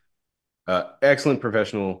right. Yeah. Excellent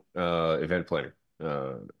professional event planner.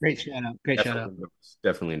 Great shout out. Great shout out.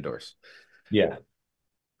 Definitely endorse. Yeah.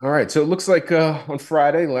 All right, so it looks like on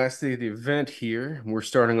Friday, last day of the event here, we're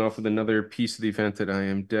starting off with another piece of the event that I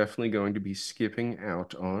am definitely going to be skipping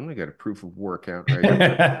out on. I got a proof of workout right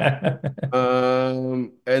here.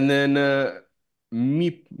 And then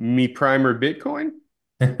me primer Bitcoin.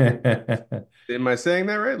 Am I saying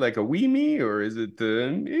that right? Like a wee me, or is it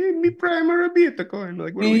me primer a Bitcoin?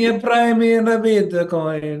 Like what are we Me doing? prime in a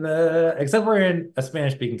Bitcoin, except we're in a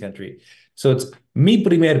Spanish-speaking country. So it's mi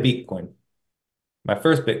primer Bitcoin, my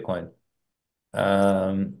first Bitcoin.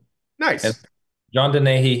 And Nice. John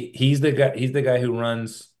Denahy, he's the guy who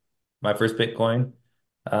runs my first Bitcoin.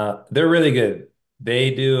 They're really good.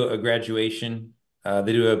 They do a graduation.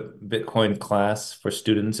 They do a Bitcoin class for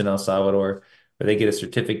students in El Salvador where they get a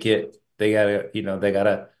certificate. They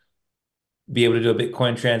gotta be able to do a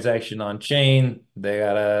Bitcoin transaction on chain. They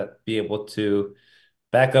gotta be able to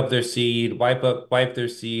back up their seed, wipe their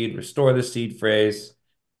seed, restore the seed phrase,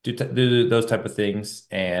 do those type of things,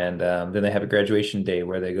 and then they have a graduation day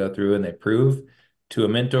where they go through and they prove to a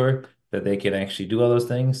mentor that they can actually do all those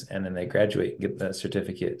things, and then they graduate and get the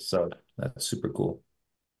certificate. So that's super cool.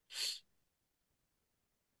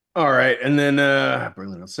 All right, and then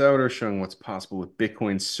Berlin, El Salvador showing what's possible with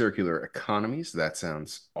Bitcoin's circular economies. That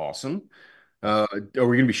sounds awesome. Are we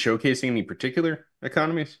going to be showcasing any particular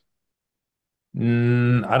economies? I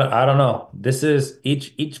don't know. This is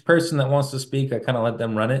each person that wants to speak, I kind of let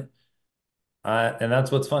them run it. And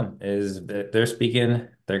that's what's fun is that they're speaking.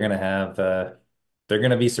 They're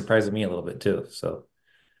gonna be surprising me a little bit too. So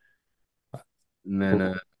And then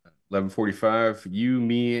cool. 11:45, you,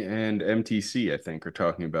 me, and MTC, I think, are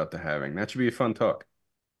talking about the halving. That should be a fun talk.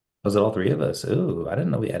 Was it all three of us? Ooh, I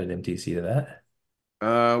didn't know we added MTC to that.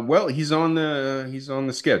 Well, he's on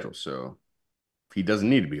the schedule, so if he doesn't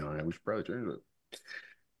need to be on it, we should probably change it.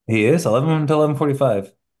 He is 11 until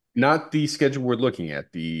 11:45. Not the schedule we're looking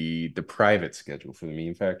at, the private schedule for the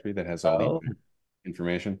meme factory that has all the Oh.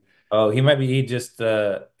 information. Oh, he might just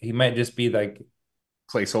be like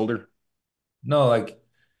Placeholder. no, like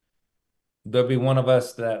there'll be one of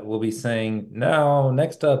us that will be saying, now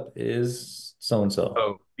next up is so and so.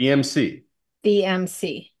 Oh, the MC. The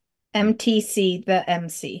MC. MTC, the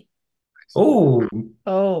MC. Oh,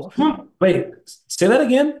 Oh, wait, say that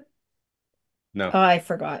again. No. I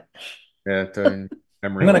forgot. Yeah, I'm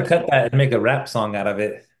memory. gonna cut that and make a rap song out of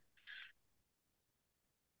it.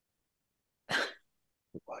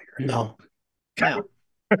 No. No.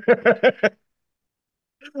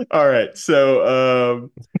 All right. So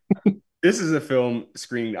this is a film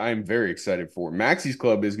screening I'm very excited for. Maxie's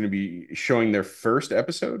Club is going to be showing their first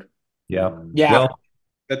episode. Yeah. Yeah. Well,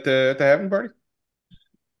 At the Having Party.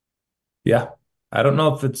 yeah. I don't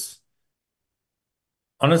know if it's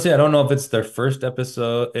honestly, I don't know if it's their first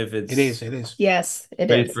episode, if it's It is. It is. Yes, it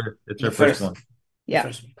Ready is. it's The her first first. one. The Yeah.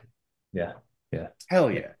 first one. Yeah. Yeah.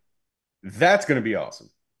 Hell yeah. That's going to be awesome.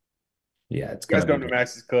 Yeah, it's You guys gonna don't be know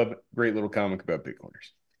Max's Club, great little comic about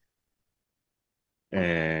Bitcoiners.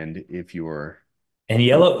 And if you're, and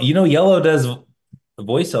Yellow, Yellow does the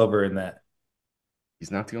voiceover in that.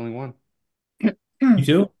 he's not the only one. You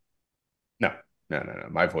too? No, no, no, no.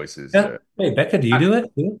 My voice is Yeah. Wait, Becca, do you do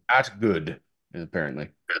it too? not good,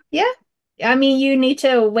 apparently. Yeah. I mean, you need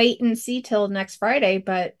to wait and see till next Friday,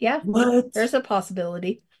 but yeah, What? there's a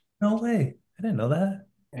possibility. No way. I didn't know that.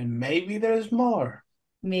 And maybe there's more.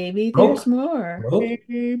 Maybe Nope. there's more. Nope.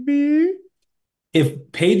 Maybe.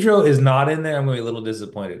 If Pedro is not in there, I'm gonna be a little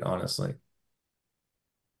disappointed, honestly.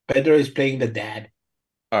 Pedro is playing the dad.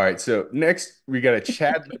 All right, so next we got a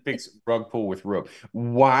Chad Lippick's rug pull with rope.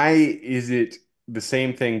 Why is it the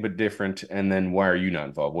same thing but different? And then why are you not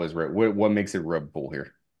involved? What makes it rug pull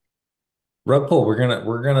here? Rug pull. We're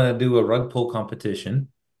gonna do a rug pull competition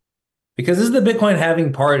because this is the Bitcoin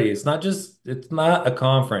Halving Party. It's not a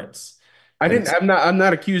conference. I'm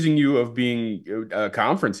not accusing you of being a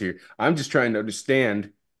conference here. I'm just trying to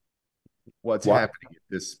understand what's Why? happening at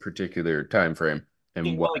this particular time frame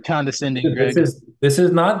and what. Really condescending, Greg. This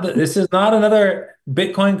is not another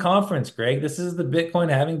Bitcoin conference, Greg. This is the Bitcoin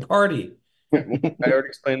Halving Party. I already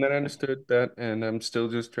explained that, I understood that, and I'm still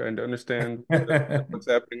just trying to understand what's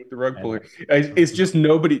happening with the rug pull here. It's just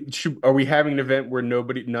nobody. Are we having an event where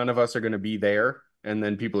none of us are going to be there, and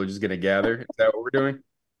then people are just going to gather? Is that what we're doing?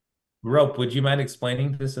 Rope, would you mind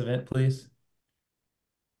explaining this event, please?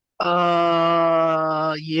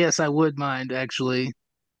 Yes, I would mind actually,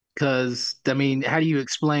 because I mean, how do you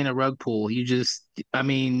explain a rug pull? I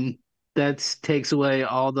mean, that takes away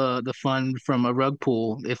all the fun from a rug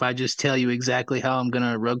pull. If I just tell you exactly how I'm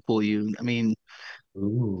gonna rug pull you, I mean,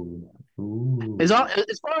 Ooh, ooh. as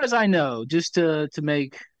far as I know, just to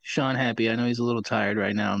make Sean happy. I know he's a little tired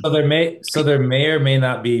right now. So there may or may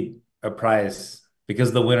not be a prize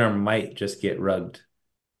because the winner might just get rugged.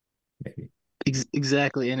 Maybe.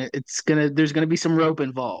 Exactly, and there's gonna be some rope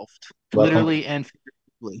involved, Well, literally and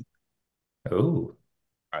figuratively. oh,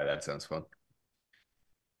 All right, that sounds fun.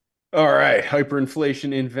 All right,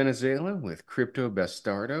 hyperinflation in Venezuela with crypto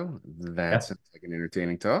bastardo. That Yeah. sounds like an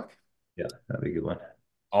entertaining talk. yeah, that'd be a good one.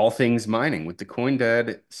 All things mining with the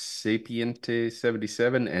CoinDad Sapiente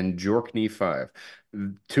 77 and Jorkney 5.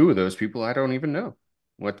 Two of those people I don't even know.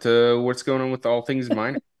 What's going on with all things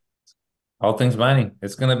mining? All things mining.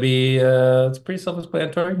 It's gonna be it's pretty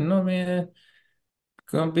self-explanatory. You know what I mean?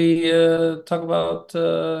 Gonna be talk about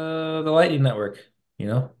the Lightning Network, you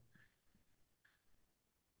know?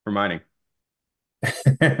 For mining.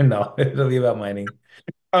 No, it'll be about mining.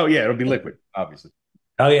 Oh yeah, it'll be liquid, obviously.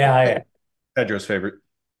 Oh yeah. Pedro's favorite.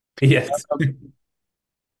 Yes.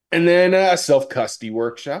 And then a self-custody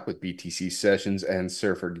workshop with BTC sessions and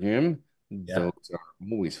Surfer Gym. Yeah. Those are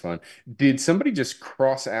always fun. Did somebody just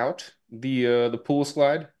cross out the pool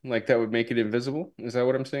slide? Like that would make it invisible? Is that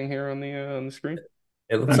what I'm seeing here on the screen?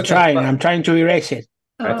 It looks I'm like trying. I'm trying to erase it.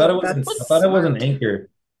 I thought it was that's I thought it was an smart. anchor.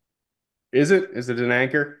 Is it? Is it an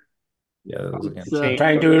anchor? Yeah, that was It's, I'm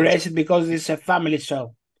trying to erase it because it's a family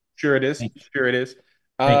show. Sure it is. Thank you. Sure it is.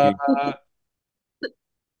 Thank you.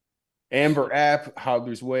 Amber App,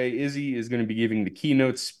 Hodler's Way. Izzy is going to be giving the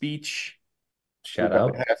keynote speech for Shout about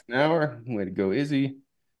out. half an hour. Way to go, Izzy.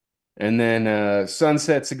 And then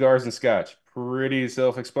Sunset Cigars and Scotch. Pretty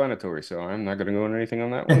self-explanatory, so I'm not going to go into anything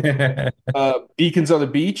on that one. Beacons on the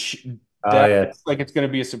Beach. Oh That yeah. looks like it's going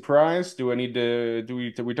to be a surprise. Do I need to?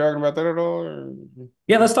 Are we talking about that at all? Or...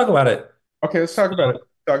 Yeah, let's talk about it. Okay, let's talk about it.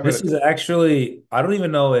 Talk about This it. is actually, I don't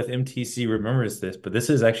even know if MTC remembers this, but this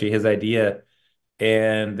is actually his idea.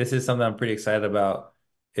 And this is something I'm pretty excited about.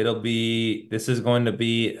 This is going to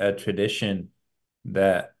be a tradition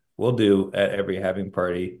that we'll do at every having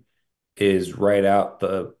party is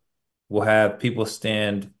we'll have people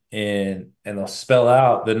stand in and they'll spell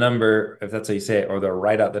out the number, if that's how you say it, or they'll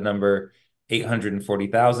write out the number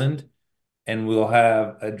 840,000. And we'll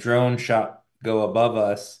have a drone shot go above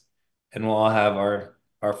us and we'll all have our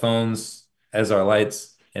phones as our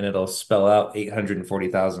lights and it'll spell out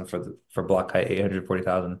 840,000 for block height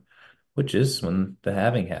 840,000, which is when the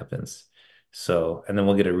halving happens. So, and then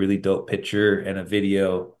we'll get a really dope picture and a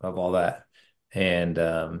video of all that. And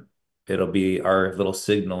it'll be our little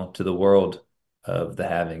signal to the world of the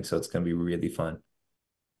halving. So it's going to be really fun.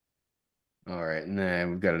 All right, and then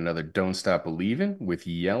we've got another "Don't Stop Believing" with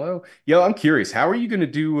Yellow. Yellow, I'm curious, how are you gonna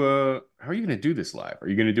do this live? Are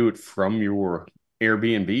you gonna do it from your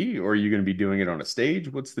Airbnb or are you gonna be doing it on a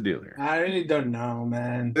stage? What's the deal here? I really don't know,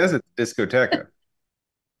 man. That's a discoteca.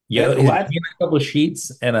 Yellow, Yeah, he's what? bringing a couple of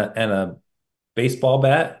sheets and a baseball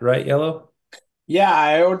bat, right? Yellow. Yeah,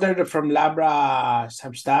 I ordered from Labra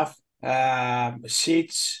some stuff,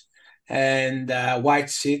 sheets and white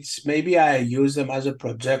sheets. Maybe I use them as a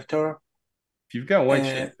projector. If you've got white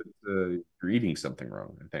Uh, sheets, you're eating something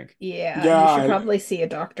wrong, I think. Yeah, you should yeah, probably see a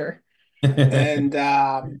doctor. and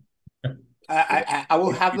I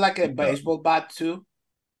will have like a baseball bat too.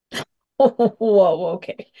 Whoa,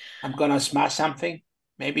 okay. I'm gonna smash something,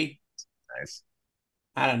 maybe. Nice.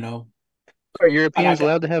 I don't know. Are Europeans But I-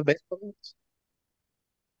 allowed to have baseball bats?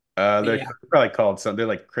 They're Yeah. probably called some. They're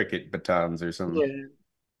like cricket batons or something.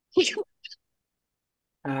 Yeah.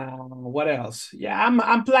 What else? Yeah,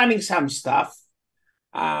 I'm planning some stuff.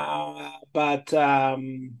 But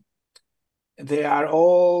they are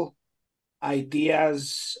all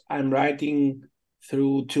ideas I'm writing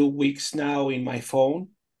through 2 weeks now in my phone.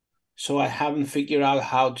 So I haven't figured out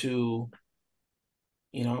how to,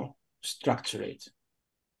 structure it.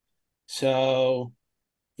 So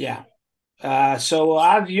yeah. So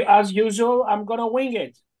as usual, I'm gonna wing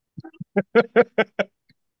it.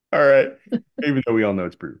 All right, even though we all know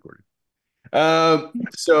it's pre-recorded.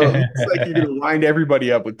 So it looks like you're gonna wind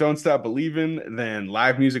everybody up with "Don't Stop Believing," then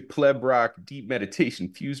live music, pleb rock, deep meditation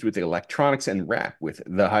fused with electronics and rap with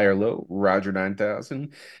The Higher Low, Roger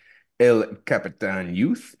 9000, El Capitan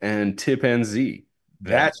Youth, and Tip NZ.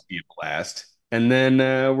 That should be a blast. And then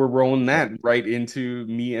we're rolling that right into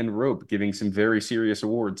me and Rope giving some very serious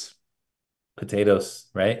awards. Potatoes,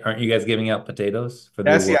 right? Aren't you guys giving out potatoes for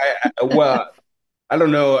the Yeah, see, award? well, I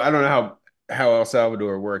don't know. I don't know how El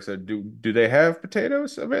Salvador works. Do they have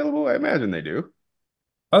potatoes available? I imagine they do.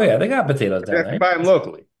 Oh yeah, they got potatoes You down have to there. buy them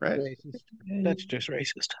locally, right? Racist. That's just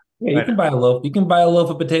racist. Yeah, you can buy a loaf. You can buy a loaf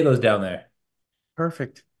of potatoes down there.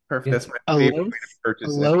 Perfect. Perfect. Yeah. That's my A favorite loaf? way to A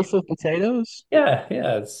purchase it. loaf of potatoes? Yeah,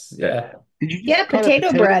 yeah. Did you just Yeah, call it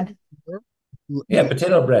potato bread. Yeah,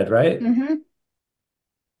 potato bread, right? Hmm.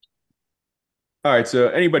 All right. So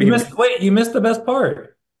anybody who You missed the best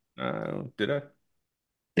part. did I?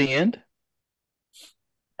 The end?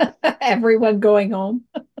 Everyone going home.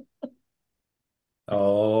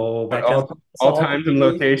 Oh, back All times and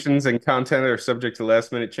locations and content are subject to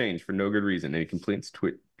last minute change for no good reason. Any complaints?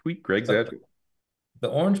 Tweet Greg's address. The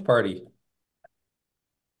orange party.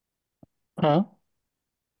 Huh?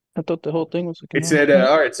 I thought the whole thing was It said,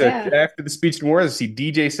 all right. So Yeah. after the speech tomorrow, I see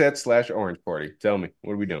DJ set / orange party. Tell me,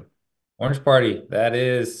 what are we doing? Orange party. That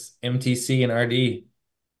is MTC and RD.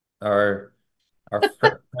 Our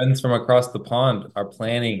friends from across the pond are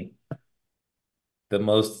planning the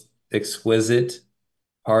most exquisite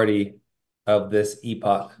party of this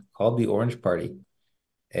epoch called the Orange Party.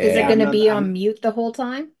 Is it Yeah, going to I'm be not- on I'm- mute the whole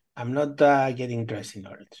time? I'm not getting dressed in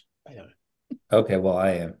orange, by the way. Okay, well,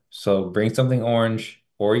 I am. So bring something orange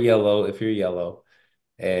or yellow if you're yellow.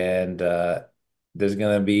 And there's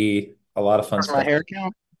gonna be a lot of fun Does my stuff. hair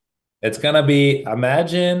count? It's gonna be,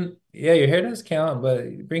 imagine, yeah, your hair does count,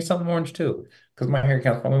 but bring something orange too, because my hair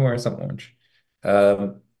counts. I'm wearing something orange.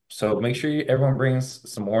 So make sure everyone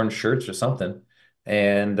brings some orange shirts or something,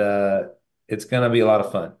 and it's gonna be a lot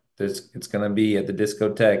of fun. It's gonna be at the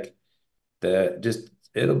discotheque. Just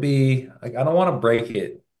it'll be like I don't want to break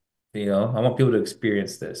it, I want people to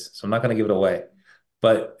experience this, so I'm not going to give it away.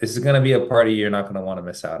 But this is going to be a party you're not going to want to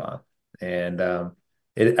miss out on. And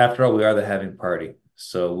after all, we are the having party,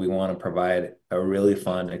 so we want to provide a really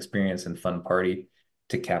fun experience and fun party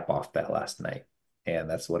to cap off that last night, and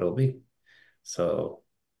that's what it'll be. So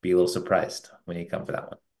be a little surprised when you come for that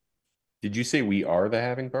one. Did you say we are the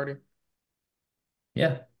having party?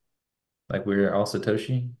 Yeah, like we're all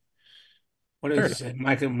Satoshi. What Fair is it?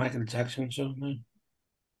 Michael Jackson or something?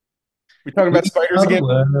 We talking about spiders again?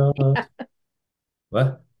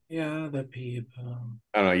 What? Yeah, the people.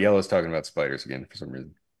 I don't know. Yellow's talking about spiders again for some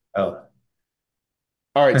reason. Oh.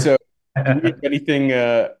 All right. So, do we have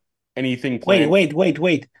anything planned?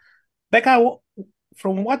 Wait. Becca,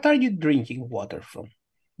 from what are you drinking water from?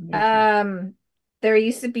 There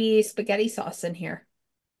used to be spaghetti sauce in here.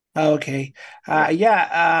 Okay.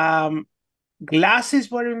 Yeah.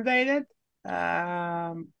 Glasses were invaded.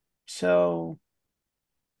 So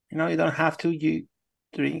you don't have to you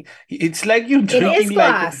drink. It's like you're It is drinking like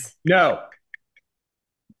glass. No.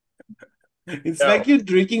 it's No. like you're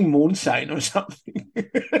drinking moonshine or something.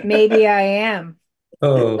 Maybe I am.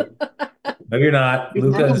 Oh, no, you're not.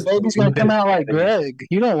 Lucas. Baby's gonna come out like Greg.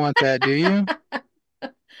 You don't want that, do you?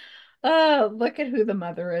 Oh, look at who the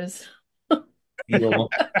mother is. Fetal.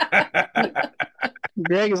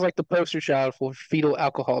 Greg is like the poster child for fetal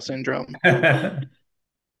alcohol syndrome.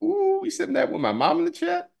 Ooh, you said that with my mom in the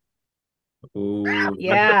chat? Ooh.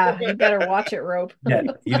 Yeah, you better watch it, Rope. Yeah,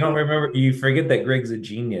 you don't remember. You forget that Greg's a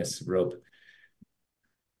genius, Rope.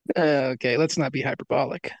 Okay, let's not be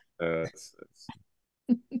hyperbolic.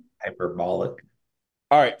 Hyperbolic.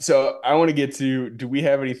 All right, so I want to get to, do we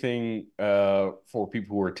have anything for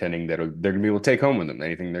people who are attending that they're gonna be able to take home with them?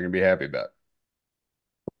 Anything they're gonna be happy about?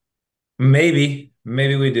 Maybe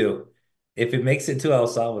we do. If it makes it to El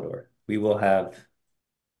Salvador, we will have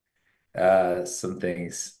some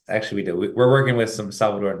things. Actually, we do. We're working with some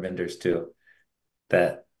Salvadoran vendors too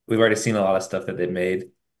that we've already seen a lot of stuff that they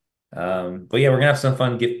made. But yeah, we're gonna have some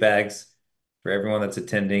fun gift bags for everyone that's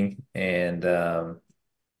attending, and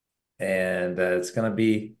it's gonna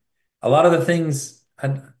be a lot of the things.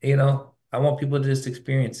 I want people to just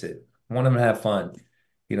experience it. I want them to have fun.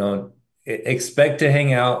 Expect to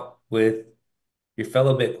hang out with your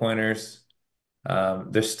fellow Bitcoiners.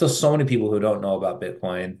 There's still so many people who don't know about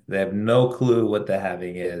Bitcoin. They have no clue what the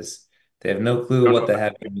halving is. They have no clue Don't know what the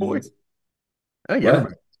about halving BitBoy? means. I think What?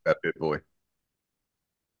 everybody knows about BitBoy.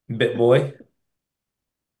 BitBoy?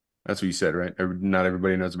 That's what you said, right? Not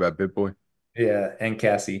everybody knows about BitBoy. Yeah, and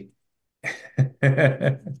Cassie.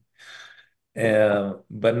 But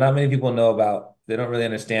not many people know about, they don't really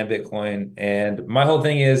understand Bitcoin. And my whole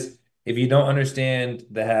thing is, if you don't understand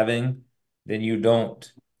the halving, then you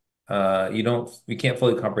can't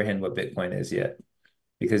fully comprehend what Bitcoin is yet,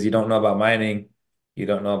 because you don't know about mining, you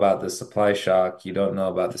don't know about the supply shock, you don't know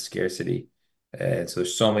about the scarcity. And so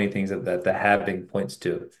there's so many things that the halving points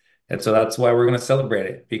to. And so that's why we're going to celebrate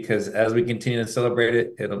it, because as we continue to celebrate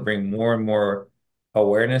it, it'll bring more and more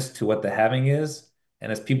awareness to what the halving is.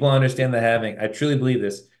 And as people understand the halving, I truly believe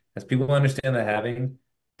this, as people understand the halving,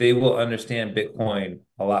 they will understand Bitcoin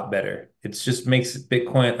a lot better. It just makes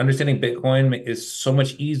understanding Bitcoin is so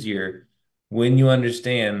much easier when you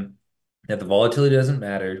understand that the volatility doesn't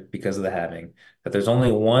matter because of the halving, that there's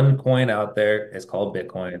only one coin out there. It's called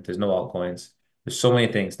Bitcoin. There's no altcoins. There's so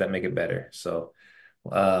many things that make it better. So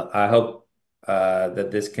I hope that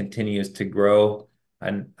this continues to grow,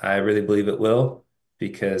 and I really believe it will,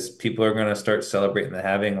 because people are going to start celebrating the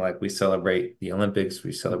halving like we celebrate the Olympics,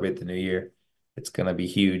 we celebrate the New Year. It's going to be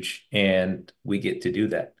huge, and we get to do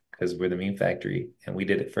that because we're the meme factory and we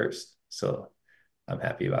did it first. So I'm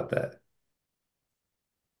happy about that.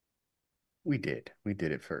 We did. We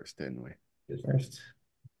did it first, didn't we? Did first,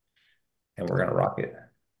 and we're gonna rock it.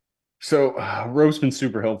 So Rope's been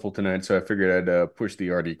super helpful tonight, so I figured I'd push the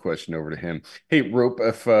RD question over to him. Hey, Rope,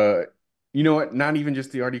 if you know what, not even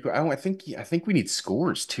just the RD question. I think we need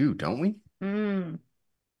scores too, don't we?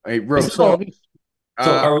 Hey, Rope. So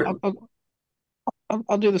Are we,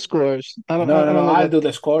 I'll do the scores. No, I'll do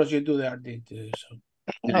the scores. You do the RD too. So.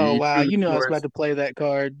 Oh wow, you know I was about to play that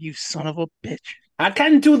card. You son of a bitch. I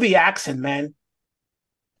can't do the accent, man.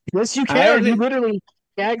 Yes, you can. You literally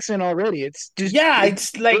accent already. It's just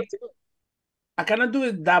it's like I cannot do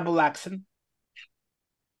a double accent.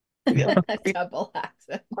 Double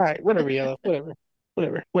accent. All right, whatever, Yellow.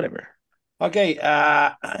 Whatever. Okay,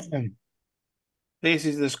 this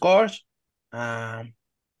is the scores.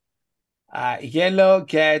 Yellow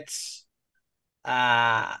gets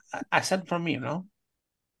accent from me, no?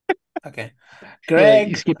 Okay. Greg. Yeah,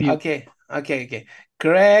 you skip you. Okay.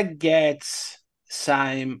 Greg gets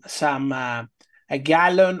a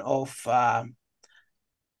gallon of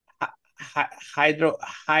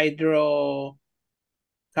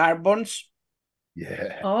hydrocarbons.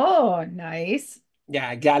 Yeah. Oh, nice.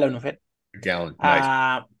 Yeah, a gallon of it. A gallon.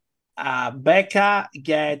 Nice. Becca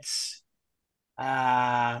gets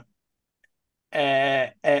a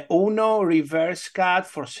Uno reverse card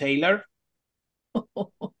for Sailor.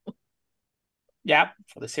 Yep,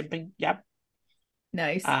 for the simping. Yep.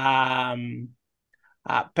 Nice.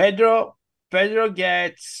 Pedro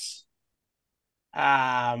gets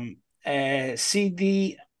a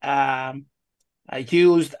CD, a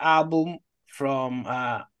used album from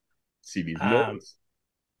CD's notes.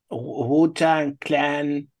 Wu-Tang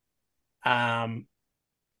Clan.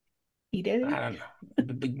 He did I it. don't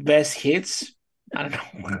know, best hits. I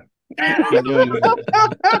don't know. You're doing great.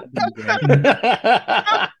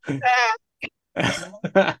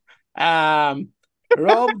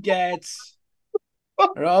 Rob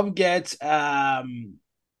gets a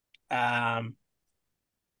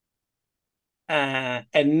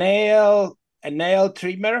nail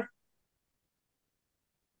trimmer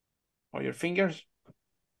for your fingers.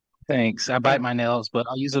 Thanks. I bite my nails, but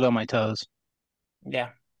I'll use it on my toes. Yeah.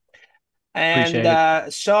 Appreciate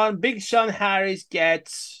And Big Sean Harris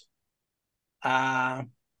gets a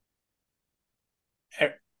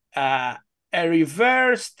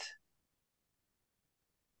reversed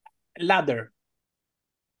ladder.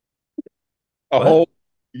 A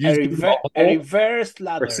reversed or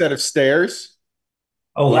ladder. a set of stairs.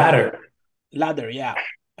 Oh, ladder. Ladder, yeah.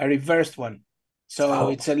 A reversed one. So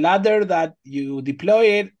it's a ladder that you deploy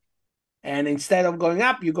it, and instead of going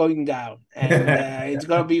up, you're going down. And it's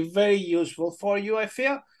going to be very useful for you, I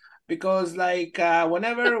feel, because like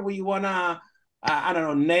whenever we want to, I don't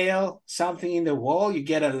know, nail something in the wall, you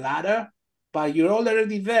get a ladder, but you're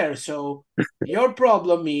already there. So your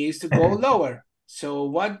problem is to go lower. So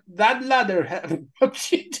what that ladder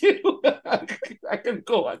helps you do, I can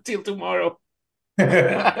go until tomorrow.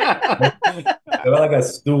 They're like a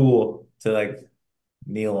stool to like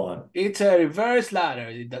kneel on, It's a reverse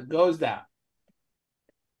ladder that goes down.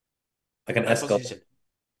 like an That escalator. position.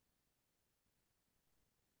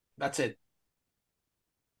 That's it.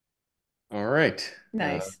 All right.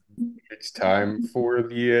 Nice. It's time for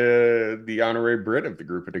the honorary Brit of the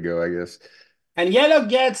group to go, I guess. And yellow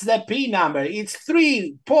gets the P number. It's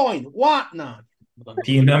 3.1. No.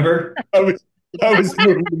 P number. I was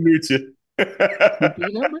moving to mute you.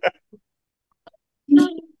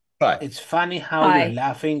 Bye. It's funny how Pi. you're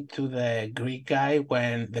laughing to the Greek guy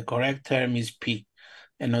when the correct term is P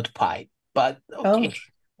and not pi. But okay.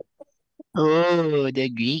 Oh, the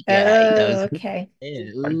Greek Oh, okay.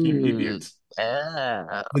 Idiots.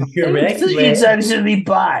 The correct It's way. actually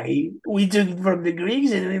pi. We took it from the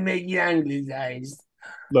Greeks and we make it anglicized.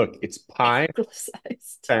 Look, it's pi,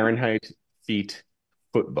 Anglicized. Fahrenheit, feet,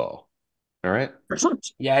 football. All right.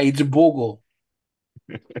 Yeah, it's bogle.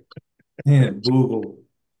 Google.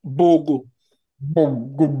 Bogle.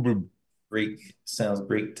 Greek sounds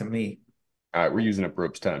Greek to me. All right, we're using up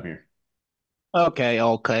Rope's time here.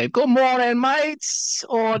 Okay. Good morning, mates.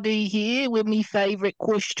 Audie here with me favorite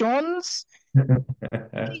questions.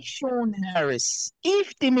 Hey, Sean Harris,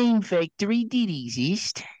 if the meme factory did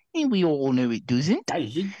exist, and we all know it doesn't,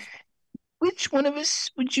 which one of us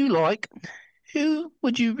would you like? Who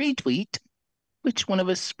would you retweet? Which one of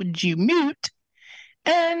us would you mute?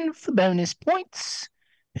 And for bonus points,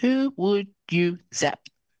 who would you zap?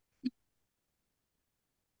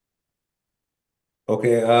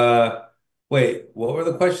 Okay, wait, what were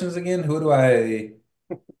the questions again? Who do I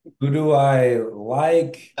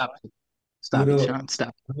like? Stop Who it, do Sean.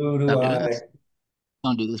 Stop. who do Stop doing I this.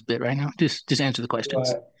 Don't do this bit right now. Just answer the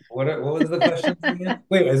questions. what was the questions again?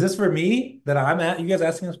 Wait, is this for me that I'm at? You guys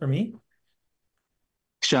asking this for me?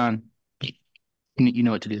 Sean, you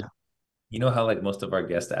know what to do. You know how like most of our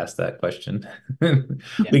guests ask that question.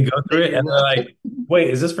 We go through it and they're like, wait,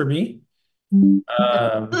 is this for me?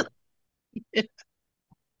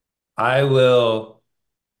 I will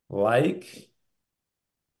like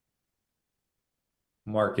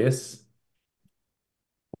Marcus.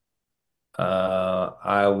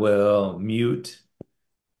 I will mute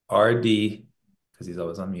RD because he's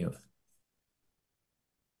always on mute.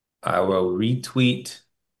 I will retweet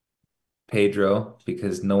Pedro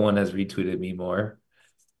because no one has retweeted me more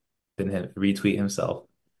than him retweet himself.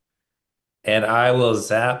 And I will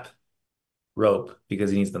zap Rope because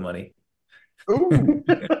he needs the money. Ooh.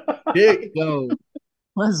 Big. Go.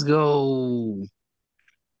 Let's go.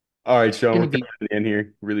 All right, Sean, we're Gonna be- coming to the end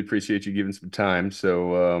here. Really appreciate you giving some time.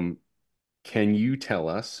 So, can you tell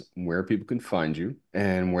us where people can find you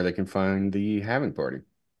and where they can find the Halving Party?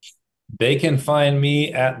 They can find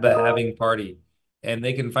me at the Halving Party, and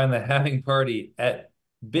they can find the Halving Party at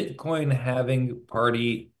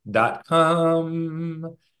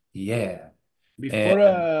bitcoinhalvingparty.com. Yeah.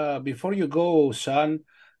 And Before you go, son,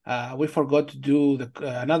 we forgot to do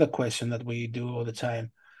another question that we do all the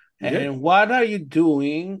time. Yeah. And what are you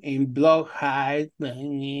doing in block height?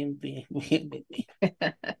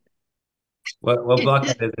 what block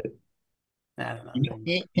height is it? I don't know.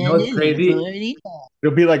 You know what's crazy?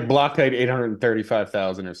 It'll be like block height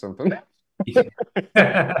 835,000 or something. You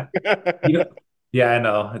know, yeah, I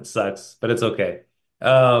know it sucks, but it's okay.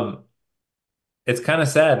 It's kind of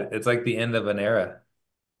sad. It's like the end of an era.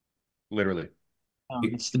 Literally.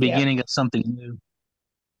 It's the beginning of something new.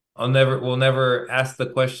 We'll never ask the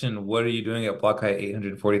question, what are you doing at block height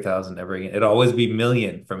 840,000 ever again? It'll always be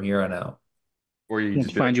million from here on out. Or you Can't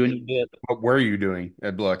just find you any bit. What were you doing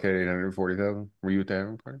at block height 840,000? Were you at the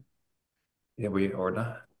Halving Party? Yeah, or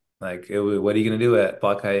not. Like, what are you gonna do at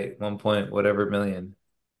block height 1 point whatever million?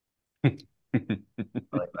 Like,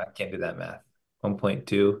 I can't do that math.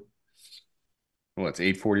 1.2. Well, it's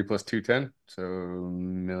 840 plus 210, so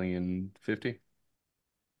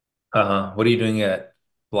 1,050,000. What are you doing at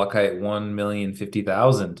block height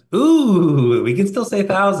 1,050,000? Ooh, we can still say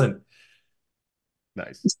thousand.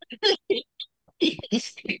 Nice.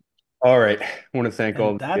 All right. I want to thank all.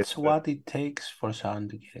 And that's what it takes for someone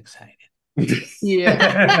to get excited.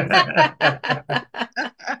 Yeah.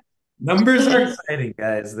 Numbers are exciting,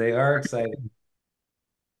 guys. They are exciting.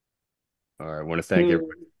 All right. I want to thank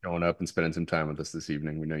everybody for showing up and spending some time with us this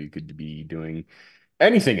evening. We know you could be doing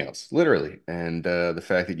anything else, literally. And the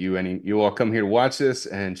fact that you all come here to watch this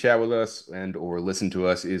and chat with us and or listen to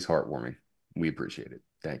us is heartwarming. We appreciate it.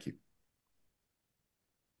 Thank you.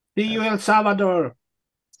 See you, El Salvador.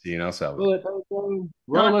 See you in El Salvador.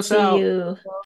 Roll us See out. you.